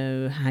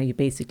 and how you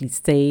basically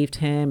saved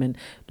him, and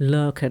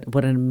look at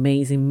what an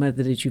amazing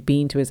mother that you've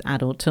been to his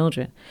adult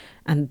children.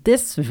 And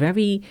this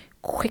very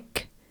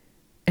quick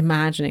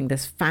imagining,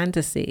 this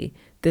fantasy,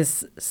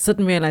 this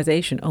sudden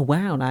realization, oh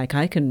wow, like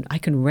I can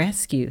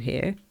rescue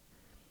here,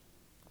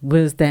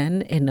 was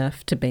then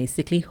enough to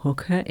basically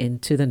hook her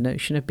into the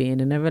notion of being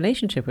in a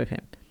relationship with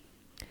him.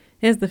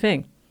 Here's the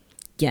thing.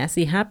 Yes,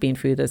 he had been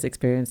through those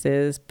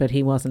experiences, but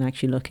he wasn't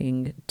actually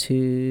looking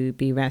to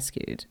be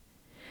rescued.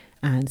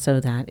 And so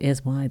that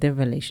is why the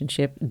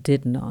relationship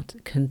did not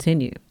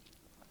continue.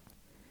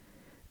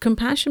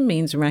 Compassion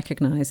means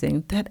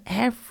recognizing that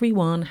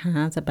everyone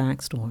has a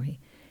backstory.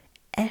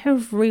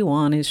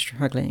 Everyone is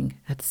struggling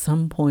at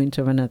some point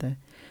or another.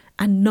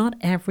 And not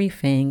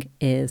everything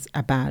is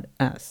about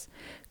us.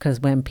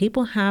 Because when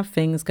people have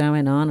things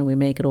going on and we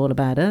make it all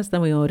about us, then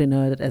we already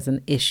know that there's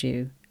an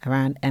issue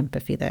around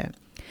empathy there.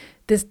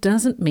 This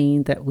doesn't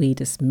mean that we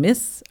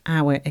dismiss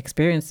our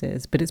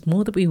experiences, but it's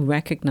more that we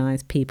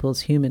recognize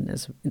people's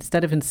humanness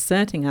instead of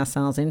inserting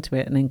ourselves into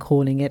it and then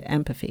calling it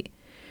empathy.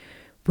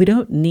 We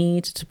don't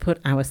need to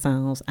put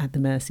ourselves at the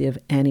mercy of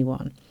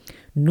anyone.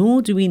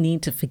 Nor do we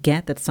need to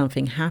forget that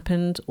something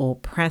happened or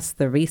press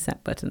the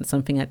reset button,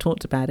 something I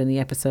talked about in the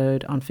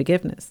episode on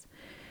forgiveness.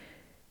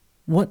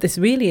 What this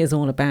really is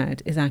all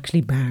about is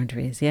actually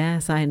boundaries.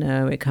 Yes, I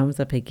know it comes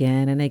up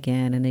again and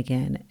again and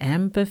again.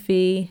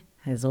 Empathy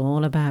is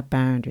all about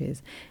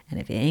boundaries. And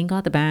if you ain't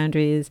got the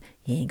boundaries,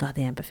 you ain't got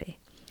the empathy.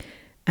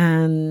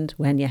 And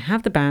when you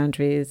have the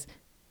boundaries,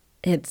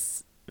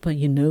 it's, well,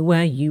 you know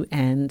where you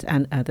end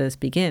and others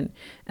begin.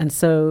 And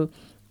so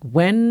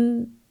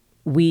when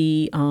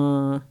we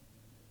are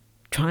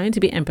trying to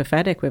be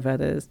empathetic with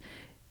others,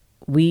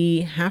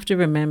 we have to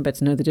remember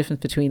to know the difference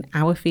between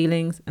our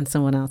feelings and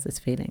someone else's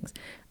feelings,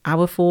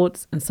 our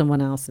thoughts and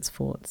someone else's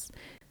thoughts,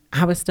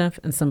 our stuff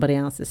and somebody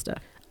else's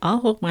stuff. I'll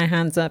hold my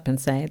hands up and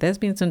say there's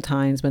been some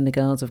times when the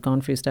girls have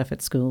gone through stuff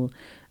at school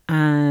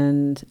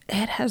and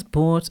it has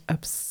brought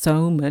up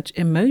so much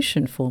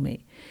emotion for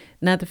me.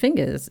 Now, the thing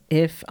is,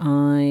 if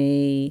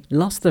I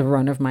lost the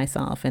run of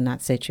myself in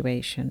that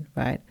situation,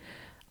 right,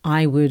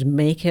 I would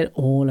make it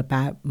all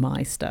about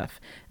my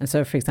stuff. And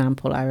so, for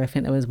example, I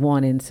think there was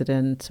one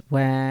incident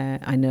where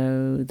I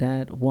know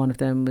that one of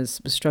them was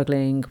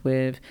struggling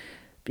with,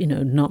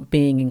 not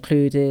being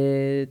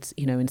included,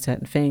 in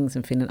certain things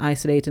and feeling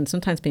isolated and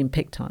sometimes being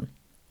picked on.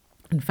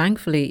 And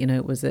thankfully,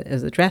 it was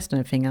addressed and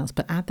everything else.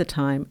 But at the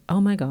time,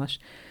 oh my gosh,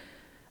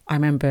 I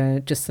remember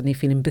just suddenly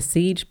feeling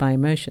besieged by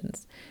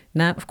emotions.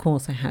 Now, of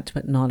course, I had to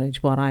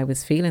acknowledge what I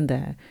was feeling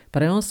there,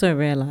 but I also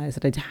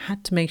realized that I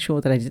had to make sure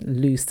that I didn't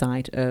lose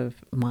sight of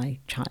my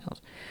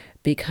child,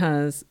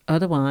 because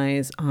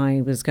otherwise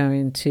I was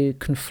going to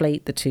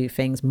conflate the two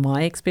things,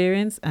 my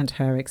experience and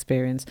her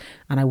experience,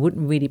 and I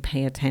wouldn't really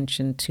pay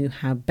attention to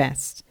how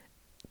best,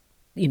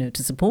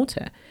 to support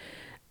her.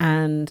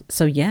 And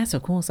so, yes,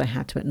 of course, I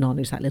had to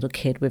acknowledge that little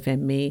kid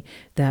within me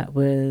that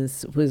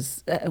was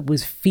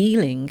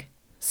feeling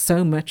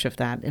so much of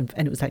that, and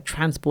it was like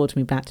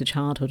transporting me back to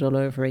childhood all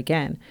over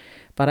again.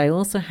 But I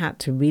also had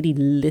to really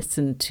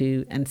listen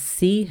to and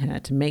see her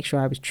to make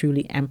sure I was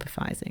truly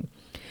empathizing.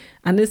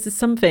 And this is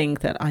something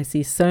that I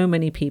see so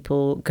many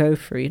people go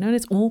through, and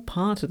it's all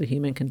part of the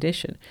human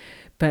condition.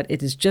 But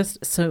it is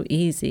just so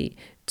easy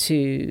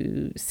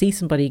to see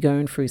somebody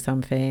going through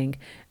something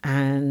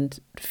and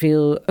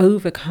feel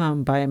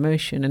overcome by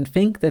emotion and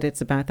think that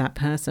it's about that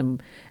person.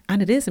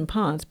 And it is in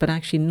part, but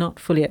actually not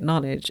fully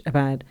acknowledge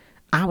about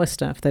our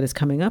stuff that is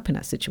coming up in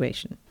that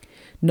situation.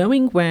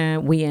 Knowing where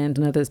we end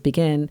and others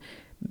begin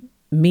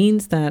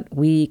means that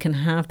we can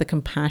have the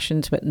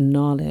compassion to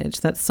acknowledge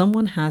that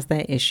someone has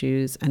their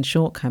issues and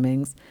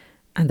shortcomings,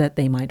 and that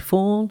they might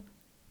fall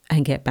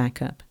and get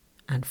back up,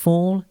 and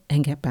fall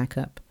and get back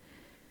up.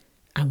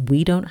 And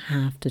we don't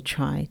have to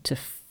try to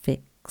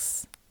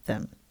fix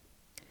them.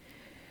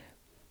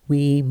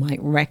 We might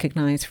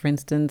recognize, for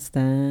instance,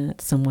 that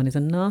someone is a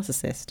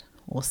narcissist,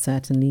 or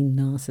certainly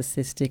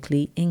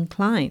narcissistically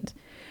inclined.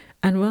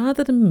 And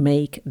rather than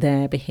make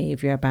their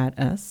behavior about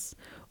us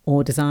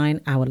or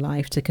design our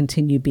life to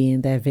continue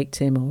being their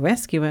victim or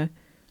rescuer,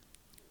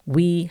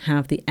 we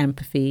have the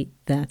empathy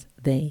that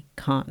they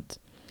can't.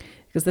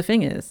 Because the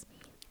thing is,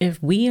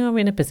 if we are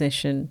in a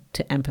position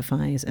to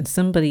empathize and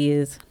somebody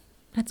is,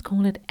 let's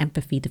call it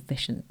empathy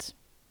deficient,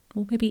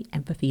 or maybe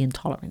empathy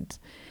intolerant.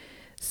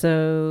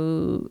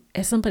 So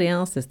if somebody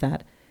else is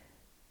that,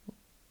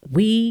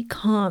 we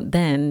can't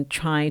then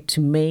try to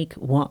make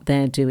what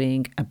they're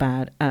doing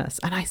about us.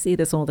 And I see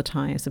this all the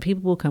time. So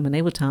people will come and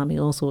they will tell me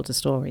all sorts of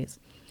stories.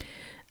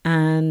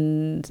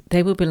 And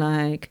they will be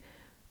like,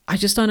 I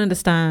just don't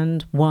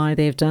understand why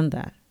they've done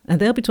that. And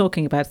they'll be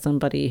talking about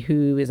somebody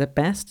who is at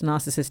best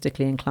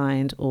narcissistically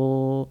inclined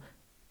or,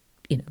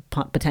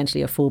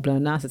 potentially a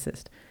full-blown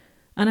narcissist.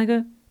 And I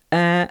go,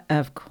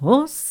 of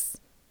course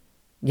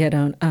you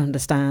don't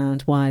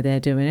understand why they're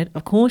doing it.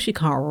 Of course you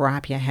can't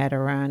wrap your head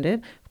around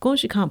it. Of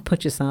course you can't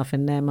put yourself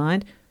in their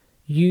mind.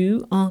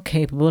 You are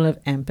capable of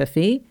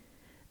empathy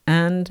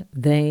and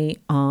they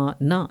are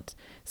not.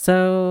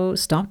 So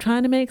stop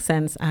trying to make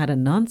sense out of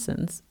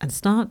nonsense and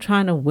start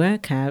trying to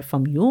work out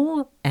from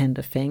your end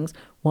of things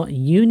what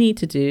you need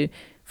to do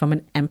from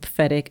an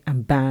empathetic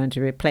and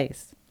boundary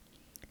place.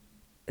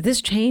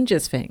 This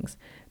changes things,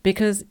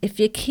 because if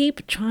you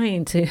keep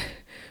trying to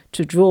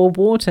draw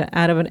water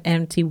out of an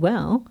empty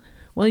well,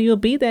 well, you'll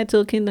be there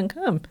till kingdom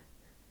come,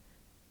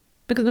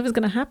 because nothing's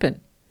going to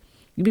happen.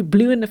 You'll be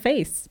blue in the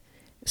face,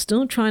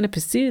 still trying to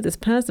pursue this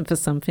person for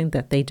something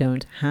that they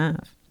don't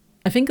have.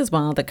 I think as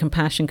well that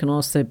compassion can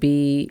also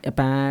be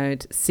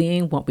about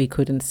seeing what we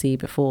couldn't see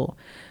before.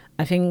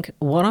 I think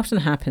what often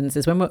happens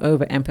is when we're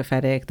over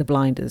empathetic, the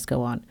blinders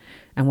go on.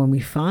 And when we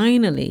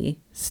finally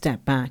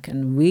step back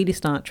and really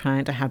start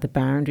trying to have the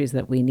boundaries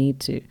that we need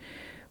to,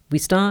 we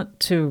start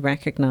to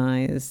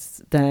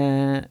recognize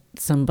that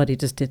somebody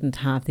just didn't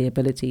have the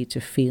ability to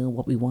feel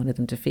what we wanted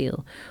them to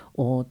feel,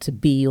 or to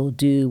be or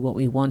do what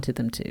we wanted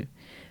them to.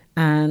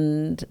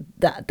 And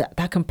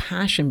that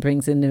compassion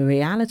brings in the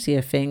reality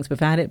of things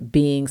without it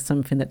being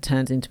something that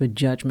turns into a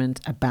judgment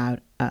about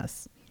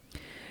us.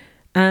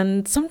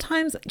 And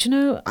sometimes,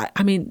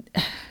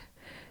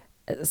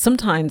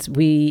 sometimes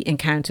we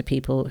encounter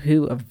people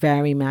who are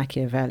very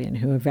Machiavellian,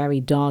 who are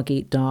very dog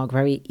eat dog,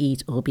 very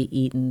eat or be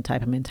eaten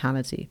type of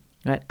mentality,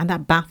 right? And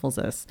that baffles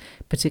us,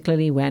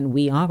 particularly when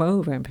we are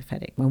over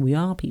empathetic, when we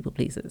are people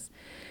pleasers.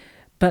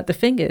 But the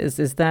thing is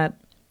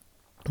that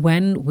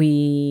when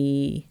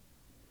we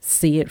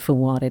see it for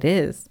what it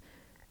is,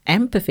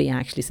 empathy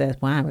actually says,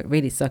 wow, it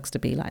really sucks to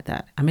be like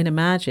that. I mean,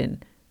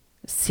 imagine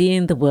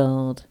seeing the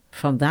world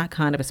from that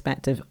kind of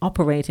perspective,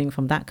 operating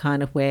from that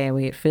kind of way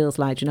where it feels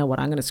like, you know what,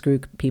 I'm going to screw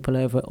people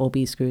over or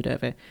be screwed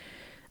over.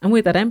 And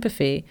with that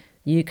empathy,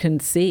 you can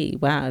see,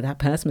 wow, that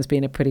person must be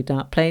in a pretty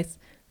dark place,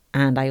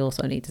 and I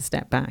also need to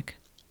step back.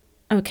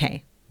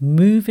 Okay,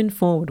 moving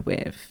forward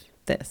with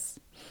this.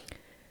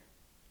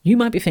 You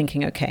might be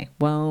thinking, okay,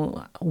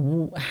 well,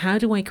 how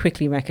do I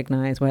quickly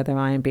recognize whether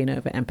I am being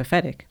over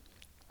empathetic?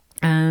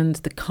 And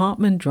the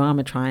Cartman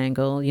drama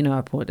triangle,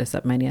 I've brought this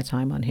up many a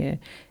time on here,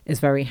 is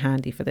very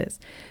handy for this.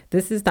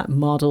 This is that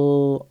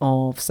model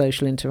of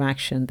social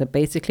interaction that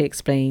basically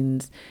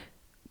explains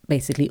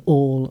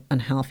all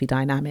unhealthy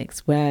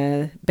dynamics,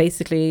 where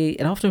basically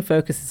it often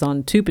focuses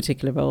on two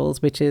particular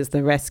roles, which is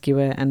the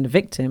rescuer and the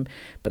victim,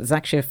 but there's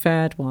actually a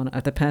third one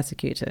of the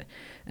persecutor.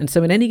 And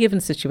so in any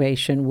given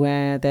situation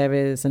where there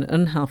is an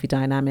unhealthy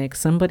dynamic,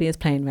 somebody is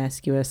playing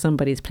rescuer,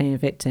 somebody is playing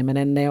victim, and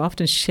then they're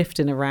often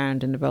shifting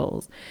around in the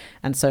roles.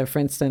 And so, for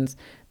instance,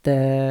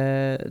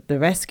 the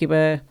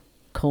rescuer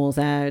calls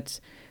out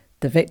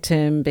the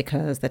victim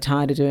because they're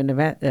tired of doing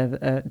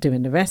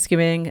the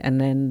rescuing,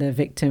 and then the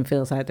victim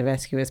feels like the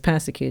rescuer is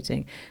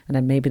persecuting, and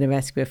then maybe the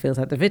rescuer feels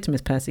like the victim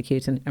is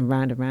persecuting, and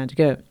round you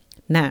go.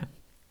 Now,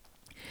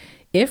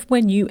 if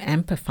when you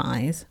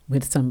empathize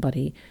with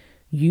somebody,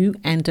 you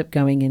end up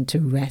going into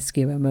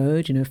rescuer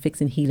mode,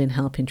 fixing, healing,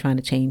 helping, trying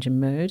to change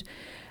in mode,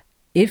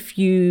 if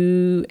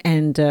you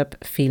end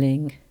up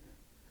feeling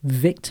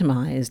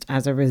victimized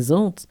as a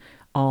result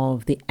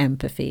of the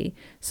empathy,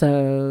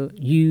 so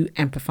you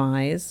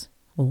empathize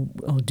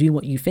or do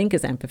what you think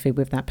is empathy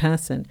with that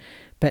person,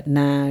 but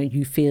now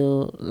you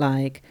feel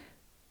like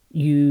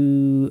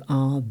you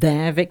are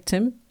their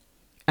victim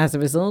as a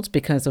result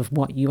because of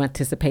what you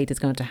anticipate is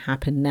going to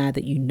happen now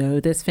that you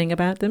know this thing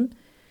about them,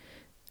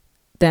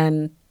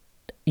 then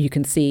you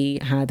can see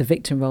how the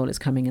victim role is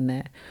coming in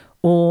there.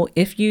 Or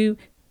if you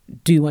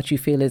do what you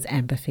feel is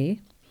empathy,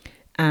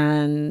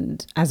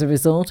 and as a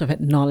result of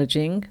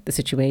acknowledging the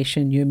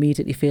situation, you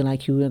immediately feel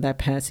like you are their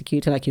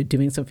persecutor, like you're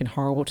doing something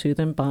horrible to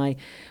them by,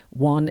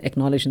 one,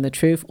 acknowledging the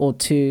truth, or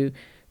two,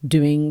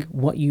 doing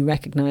what you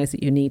recognize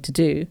that you need to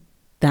do.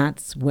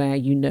 That's where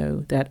you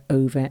know that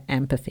over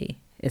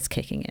empathy is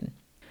kicking in.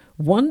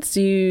 Once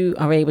you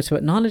are able to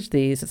acknowledge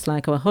these, it's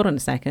like, oh, hold on a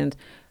second.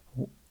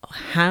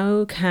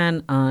 How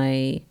can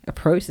I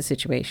approach the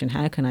situation?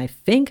 How can I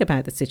think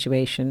about the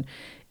situation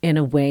in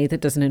a way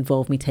that doesn't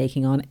involve me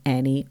taking on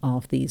any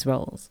of these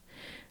roles?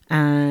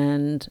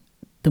 And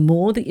the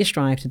more that you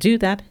strive to do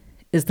that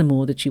is the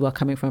more that you are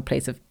coming from a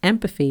place of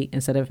empathy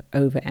instead of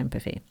over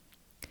empathy.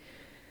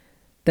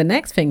 The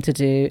next thing to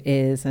do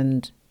is,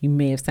 and you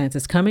may have sensed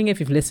this coming if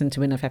you've listened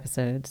to enough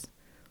episodes,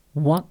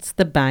 what's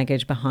the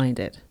baggage behind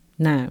it?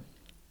 Now,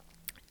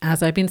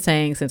 as I've been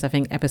saying since I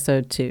think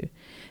episode 2,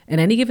 in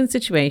any given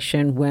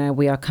situation where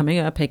we are coming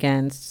up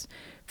against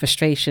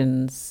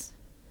frustrations,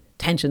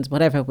 tensions,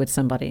 whatever with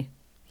somebody,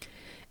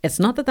 it's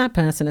not that that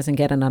person isn't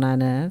getting on our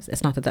nerves.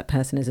 It's not that that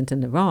person isn't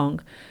in the wrong.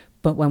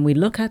 But when we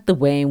look at the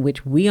way in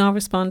which we are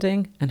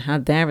responding and how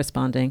they're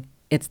responding,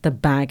 it's the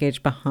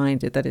baggage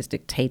behind it that is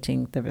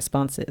dictating the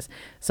responses.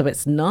 So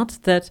it's not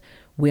that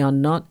we are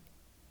not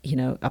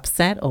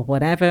upset or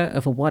whatever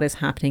over what is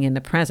happening in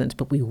the present,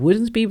 but we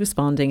wouldn't be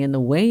responding in the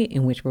way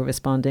in which we're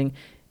responding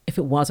if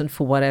it wasn't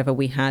for whatever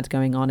we had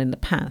going on in the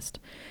past.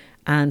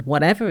 And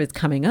whatever is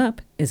coming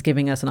up is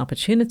giving us an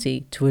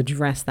opportunity to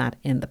address that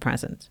in the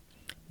present.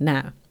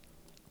 Now,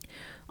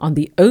 on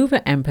the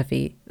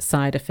over-empathy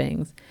side of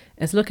things,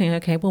 it's looking,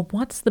 okay, well,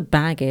 what's the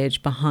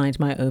baggage behind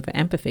my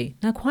over-empathy?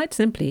 Now, quite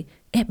simply,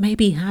 it may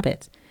be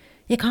habit.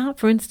 You can't,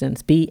 for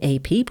instance, be a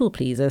people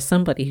pleaser,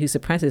 somebody who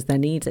suppresses their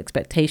needs,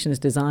 expectations,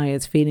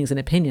 desires, feelings, and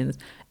opinions,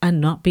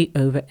 and not be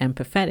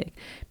over-empathetic.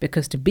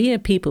 Because to be a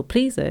people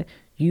pleaser,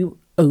 you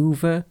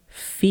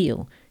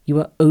over-feel. You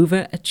are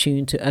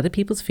over-attuned to other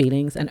people's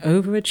feelings and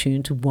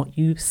over-attuned to what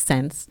you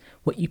sense,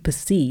 what you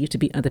perceive to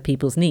be other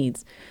people's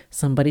needs.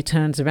 Somebody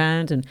turns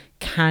around and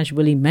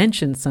casually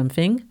mentions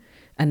something,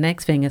 and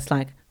next thing it's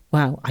like,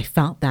 wow, I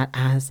felt that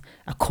as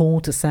a call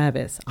to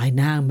service. I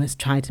now must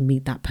try to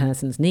meet that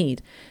person's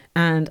need.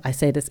 And I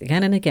say this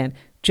again and again,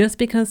 just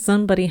because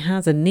somebody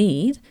has a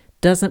need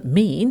doesn't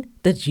mean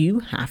that you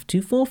have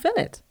to fulfill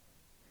it.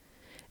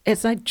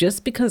 It's like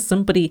just because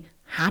somebody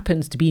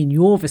happens to be in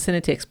your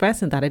vicinity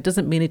expressing that, it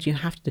doesn't mean that you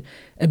have to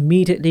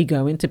immediately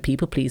go into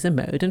people pleaser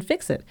mode and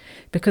fix it.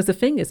 Because the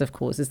thing is, of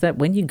course, is that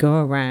when you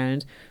go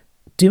around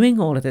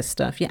doing all of this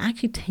stuff, you're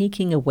actually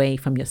taking away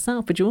from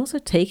yourself, but you're also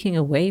taking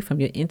away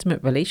from your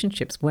intimate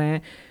relationships where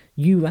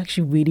you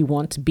actually really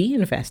want to be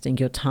investing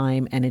your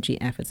time, energy,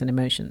 efforts, and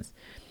emotions.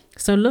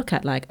 So look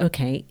at like,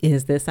 okay,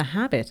 is this a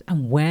habit?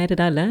 And where did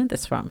I learn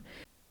this from?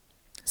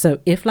 So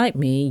if, like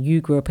me, you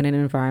grew up in an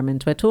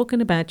environment where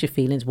talking about your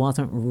feelings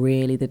wasn't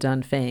really the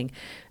done thing,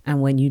 and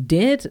when you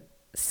did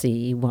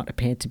see what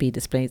appeared to be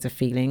displays of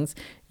feelings,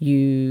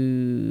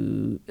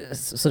 you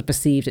sort of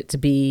perceived it to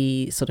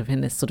be sort of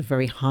in this sort of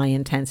very high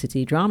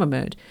intensity drama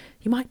mode,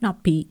 you might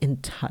not be in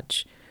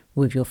touch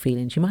with your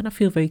feelings. You might not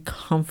feel very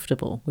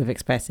comfortable with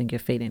expressing your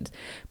feelings.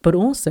 But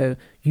also,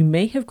 you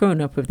may have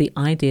grown up with the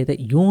idea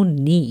that your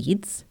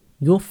needs,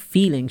 your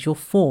feelings, your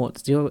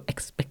thoughts, your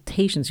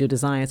expectations, your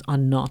desires are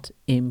not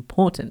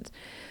important.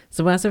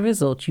 So as a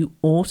result, you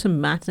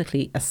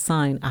automatically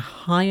assign a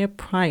higher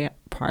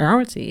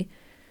priority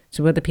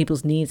to other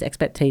people's needs,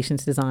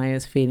 expectations,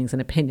 desires, feelings,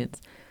 and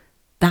opinions.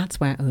 That's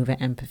where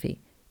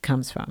over-empathy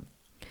comes from.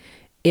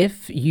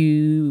 If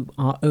you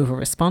are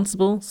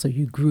over-responsible, so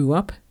you grew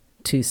up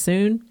too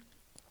soon,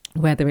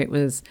 whether it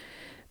was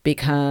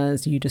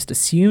because you just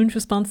assumed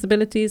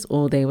responsibilities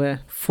or they were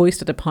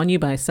foisted upon you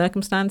by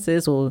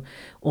circumstances, or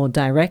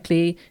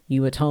directly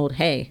you were told,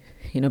 hey,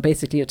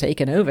 basically you're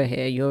taking over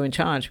here, you're in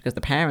charge because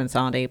the parents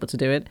aren't able to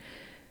do it.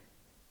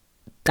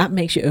 That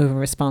makes you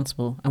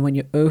over-responsible. And when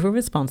you're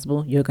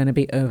over-responsible, you're going to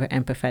be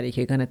over-empathetic.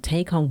 You're going to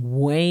take on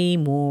way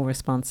more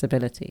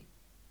responsibility.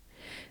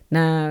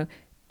 Now,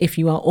 if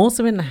you are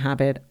also in the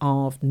habit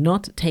of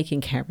not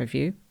taking care of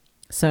you,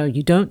 so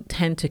you don't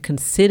tend to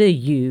consider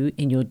you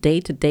in your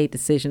day-to-day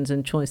decisions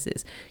and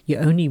choices, you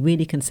only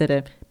really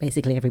consider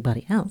basically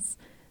everybody else,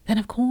 then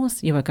of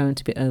course you are going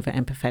to be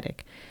over-empathetic.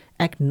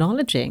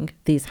 Acknowledging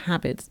these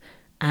habits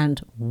and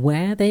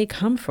where they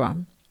come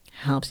from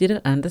helps you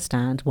to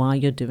understand why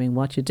you're doing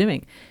what you're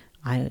doing.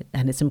 And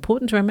it's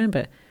important to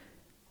remember,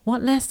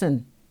 what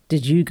lesson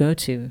did you go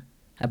to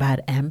about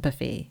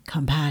empathy,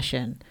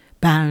 compassion,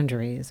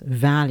 boundaries,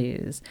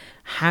 values,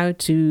 how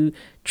to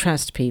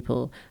trust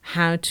people,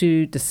 how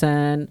to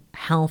discern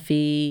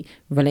healthy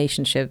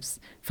relationships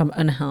from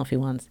unhealthy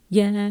ones?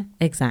 Yeah,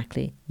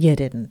 exactly. You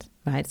didn't,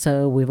 right?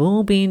 So we've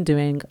all been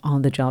doing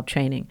on-the-job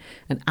training,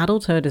 and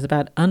adulthood is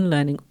about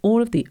unlearning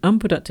all of the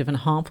unproductive and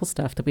harmful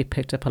stuff that we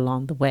picked up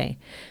along the way.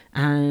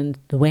 And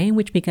the way in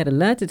which we get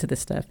alerted to this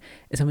stuff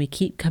is when we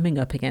keep coming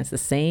up against the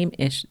same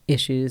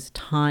issues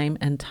time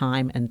and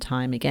time and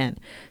time again.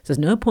 So there's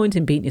no point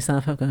in beating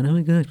yourself up going, oh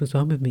my gosh, what's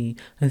wrong with me?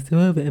 I'm so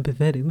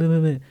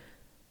over-empathetic.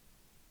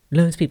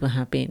 Loads of people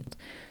have been.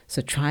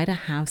 So try to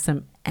have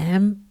some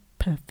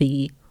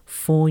empathy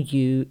for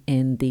you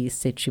in these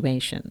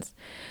situations.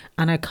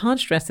 And I can't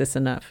stress this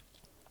enough.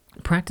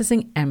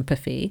 Practicing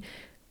empathy,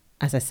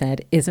 as I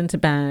said, isn't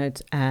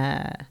about,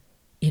 now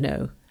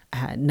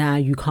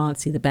you can't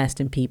see the best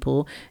in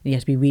people and you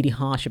have to be really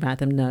harsh about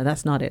them. No,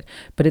 that's not it.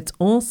 But it's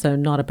also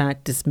not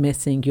about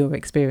dismissing your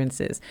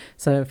experiences.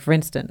 So for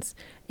instance,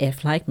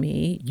 if like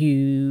me,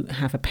 you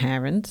have a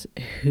parent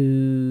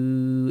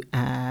who,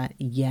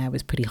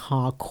 was pretty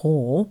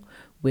hardcore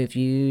with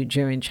you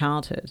during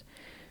childhood,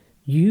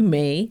 you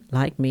may,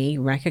 like me,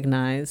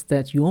 recognize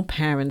that your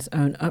parents'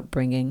 own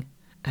upbringing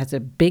as a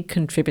big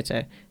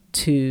contributor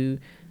to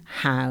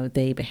how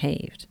they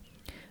behaved.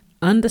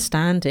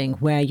 Understanding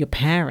where your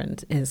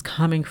parent is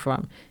coming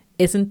from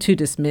isn't to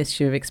dismiss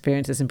your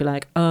experiences and be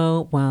like,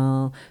 oh,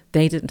 well,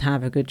 they didn't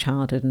have a good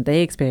childhood and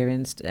they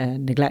experienced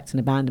neglect and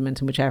abandonment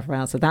and whichever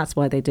else, so that's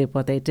why they did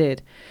what they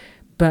did.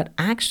 But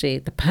actually,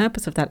 the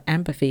purpose of that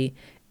empathy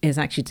is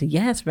actually to,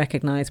 yes,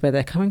 recognize where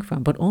they're coming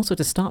from, but also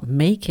to start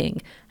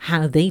making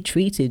how they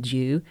treated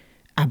you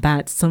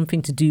about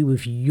something to do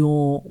with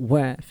your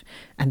worth.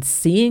 And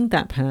seeing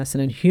that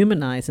person and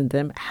humanizing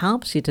them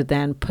helps you to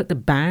then put the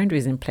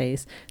boundaries in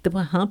place that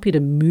will help you to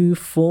move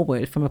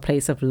forward from a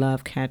place of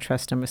love, care,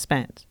 trust, and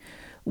respect.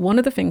 One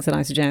of the things that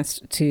I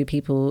suggest to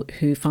people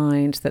who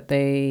find that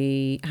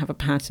they have a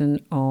pattern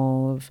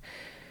of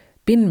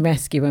being in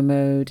rescuer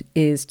mode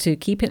is to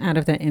keep it out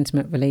of their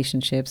intimate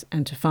relationships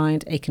and to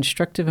find a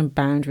constructive and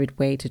boundaried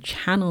way to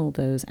channel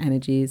those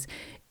energies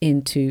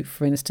into,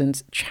 for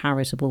instance,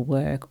 charitable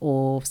work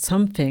or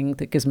something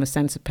that gives them a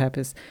sense of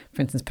purpose,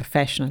 for instance,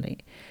 professionally.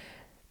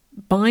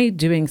 By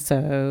doing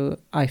so,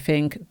 I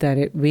think that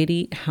it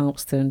really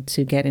helps them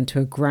to get into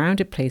a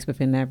grounded place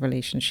within their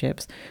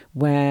relationships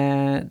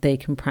where they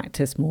can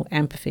practice more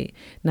empathy.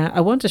 Now, I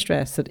want to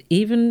stress that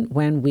even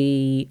when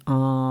we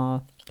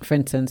are, for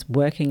instance,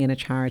 working in a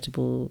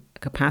charitable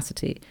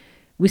capacity,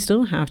 we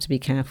still have to be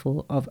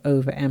careful of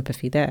over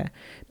empathy there,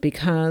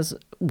 because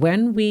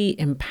when we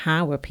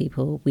empower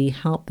people, we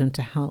help them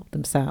to help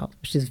themselves,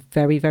 which is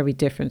very, very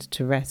different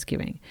to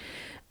rescuing.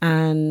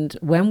 And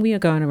when we are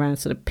going around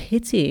sort of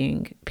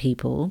pitying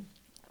people,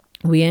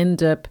 we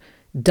end up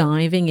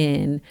diving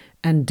in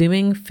and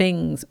doing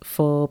things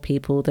for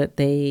people that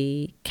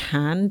they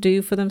can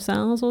do for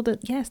themselves, or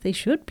that, yes, they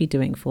should be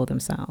doing for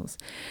themselves.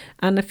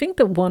 And I think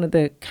that one of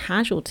the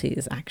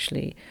casualties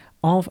actually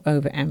of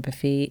over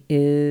empathy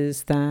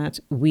is that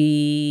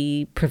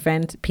we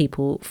prevent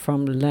people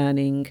from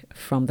learning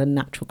from the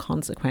natural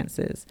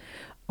consequences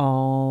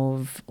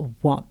of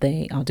what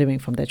they are doing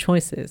from their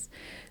choices.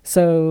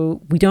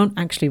 So we don't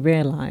actually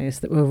realize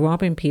that we're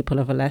robbing people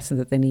of a lesson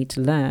that they need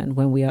to learn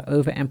when we are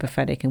over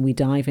empathetic and we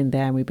dive in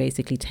there and we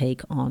basically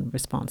take on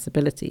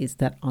responsibilities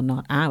that are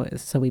not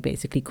ours. So we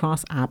basically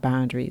cross our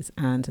boundaries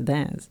and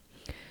theirs.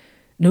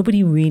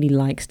 Nobody really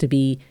likes to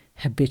be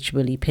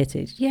habitually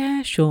pitied.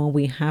 Yeah, sure,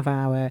 we have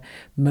our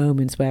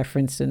moments where, for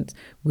instance,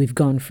 we've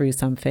gone through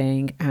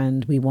something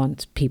and we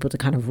want people to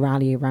kind of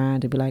rally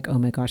around and be like, oh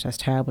my gosh, that's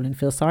terrible, and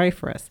feel sorry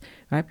for us,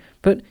 right?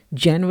 But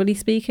generally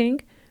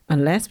speaking,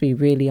 unless we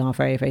really are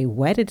very, very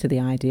wedded to the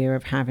idea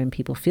of having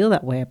people feel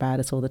that way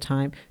about us all the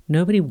time,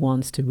 nobody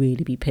wants to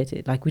really be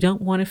pitied. Like, we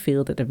don't want to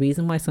feel that the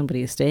reason why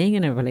somebody is staying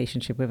in a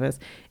relationship with us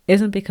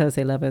isn't because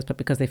they love us, but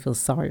because they feel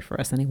sorry for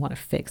us and they want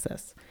to fix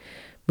us.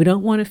 We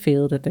don't want to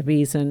feel that the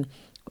reason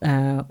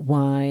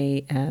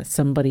why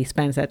somebody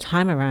spends their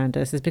time around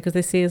us is because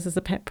they see us as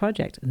a pet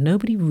project.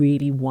 Nobody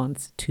really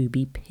wants to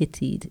be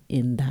pitied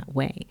in that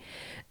way.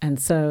 And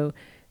so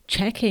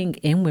checking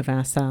in with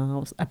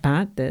ourselves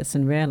about this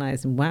and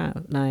realizing, wow,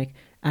 like,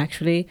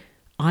 actually,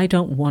 I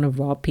don't want to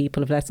rob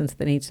people of lessons that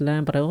they need to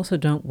learn, but I also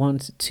don't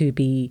want to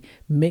be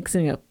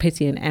mixing up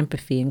pity and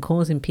empathy and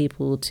causing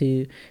people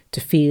to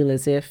feel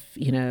as if,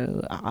 you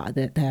know,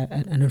 that they're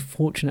an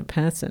unfortunate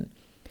person,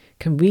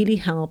 can really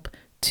help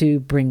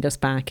to bring us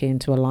back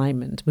into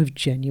alignment with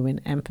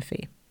genuine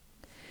empathy.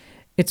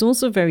 It's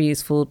also very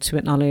useful to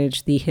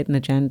acknowledge the hidden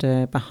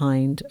agenda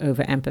behind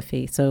over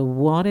empathy. So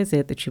what is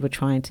it that you were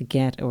trying to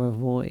get or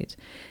avoid?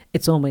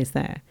 It's always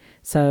there.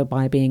 So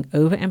by being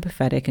over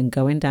empathetic and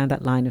going down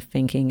that line of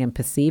thinking and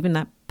perceiving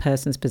that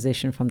person's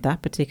position from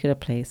that particular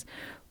place,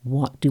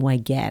 what do I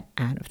get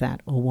out of that,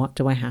 or what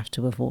do I have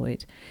to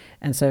avoid?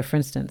 And so, for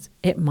instance,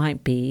 it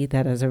might be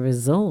that as a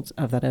result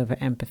of that over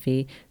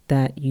empathy,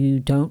 that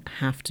you don't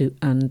have to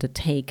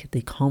undertake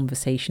the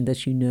conversation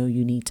that you know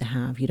you need to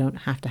have. You don't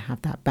have to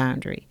have that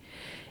boundary.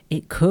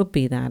 It could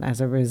be that as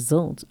a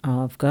result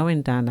of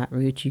going down that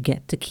route, you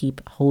get to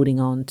keep holding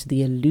on to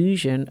the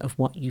illusion of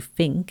what you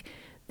think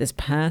this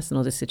person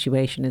or this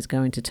situation is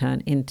going to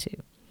turn into.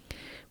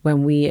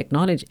 When we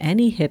acknowledge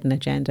any hidden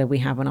agenda, we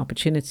have an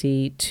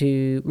opportunity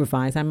to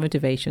revise our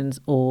motivations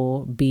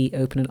or be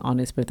open and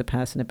honest with the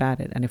person about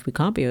it. And if we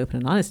can't be open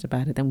and honest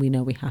about it, then we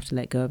know we have to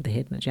let go of the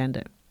hidden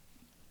agenda.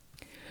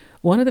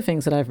 One of the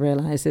things that I've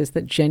realized is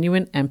that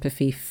genuine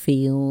empathy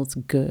feels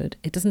good.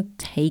 It doesn't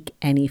take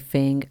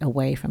anything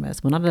away from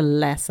us. We're not a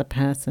lesser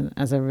person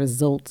as a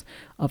result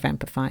of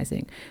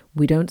empathizing.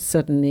 We don't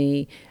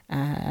suddenly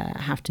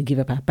have to give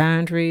up our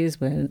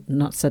boundaries. We're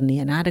not suddenly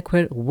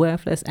inadequate or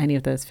worthless, any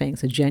of those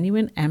things. So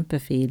genuine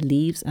empathy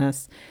leaves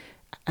us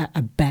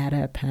a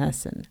better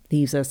person,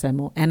 leaves us a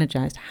more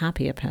energized,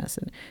 happier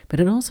person. But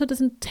it also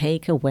doesn't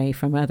take away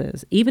from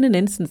others. Even in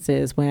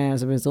instances where,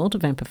 as a result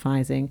of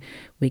empathizing,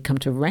 we come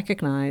to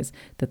recognize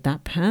that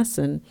that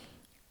person,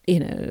 you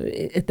know,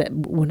 it's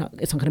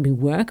not going to be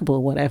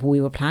workable, whatever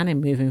we were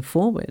planning moving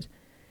forward.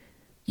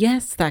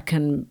 Yes, that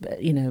can,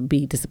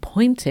 be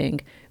disappointing,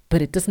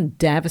 but it doesn't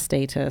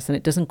devastate us and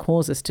it doesn't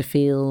cause us to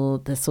feel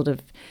the sort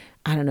of,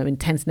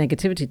 intense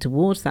negativity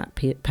towards that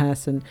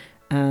person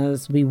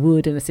as we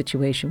would in a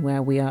situation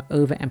where we are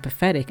over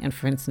empathetic and,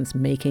 for instance,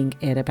 making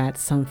it about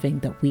something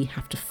that we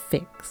have to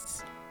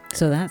fix.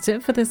 So that's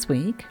it for this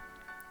week.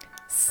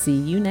 See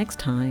you next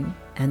time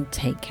and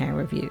take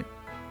care of you.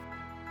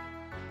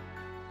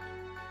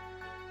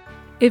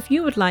 If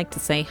you would like to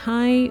say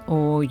hi,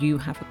 or you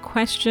have a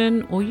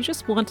question, or you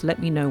just want to let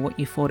me know what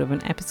you thought of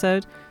an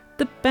episode,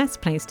 the best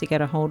place to get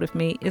a hold of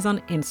me is on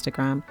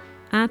Instagram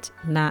at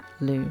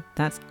natlue.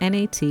 That's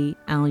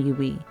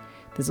NATLUE.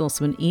 There's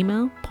also an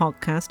email,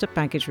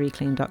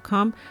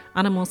 podcast@baggagereclaim.com,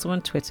 and I'm also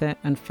on Twitter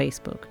and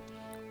Facebook.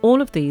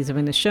 All of these are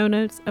in the show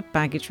notes at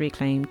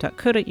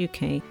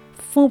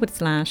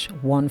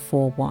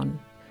baggagereclaim.co.uk/141.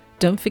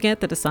 Don't forget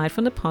that aside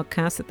from the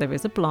podcast, that there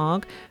is a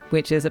blog,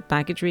 which is at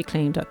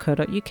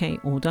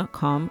baggagereclaim.co.uk or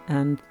 .com,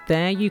 and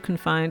there you can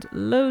find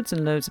loads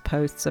and loads of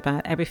posts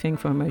about everything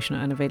from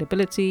emotional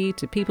unavailability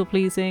to people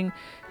pleasing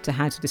to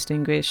how to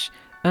distinguish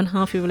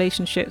unhealthy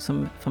relationships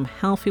from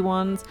healthy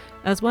ones,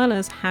 as well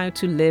as how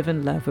to live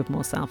and love with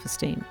more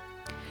self-esteem.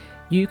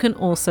 You can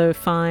also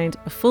find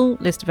a full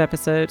list of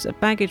episodes at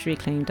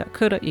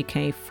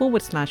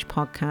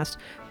baggagereclaim.co.uk/podcast,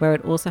 where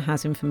it also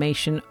has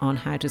information on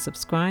how to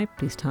subscribe.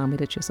 Please tell me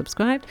that you're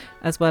subscribed,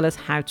 as well as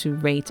how to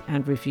rate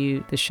and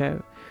review the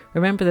show.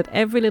 Remember that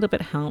every little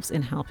bit helps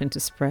in helping to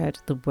spread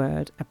the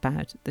word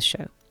about the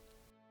show.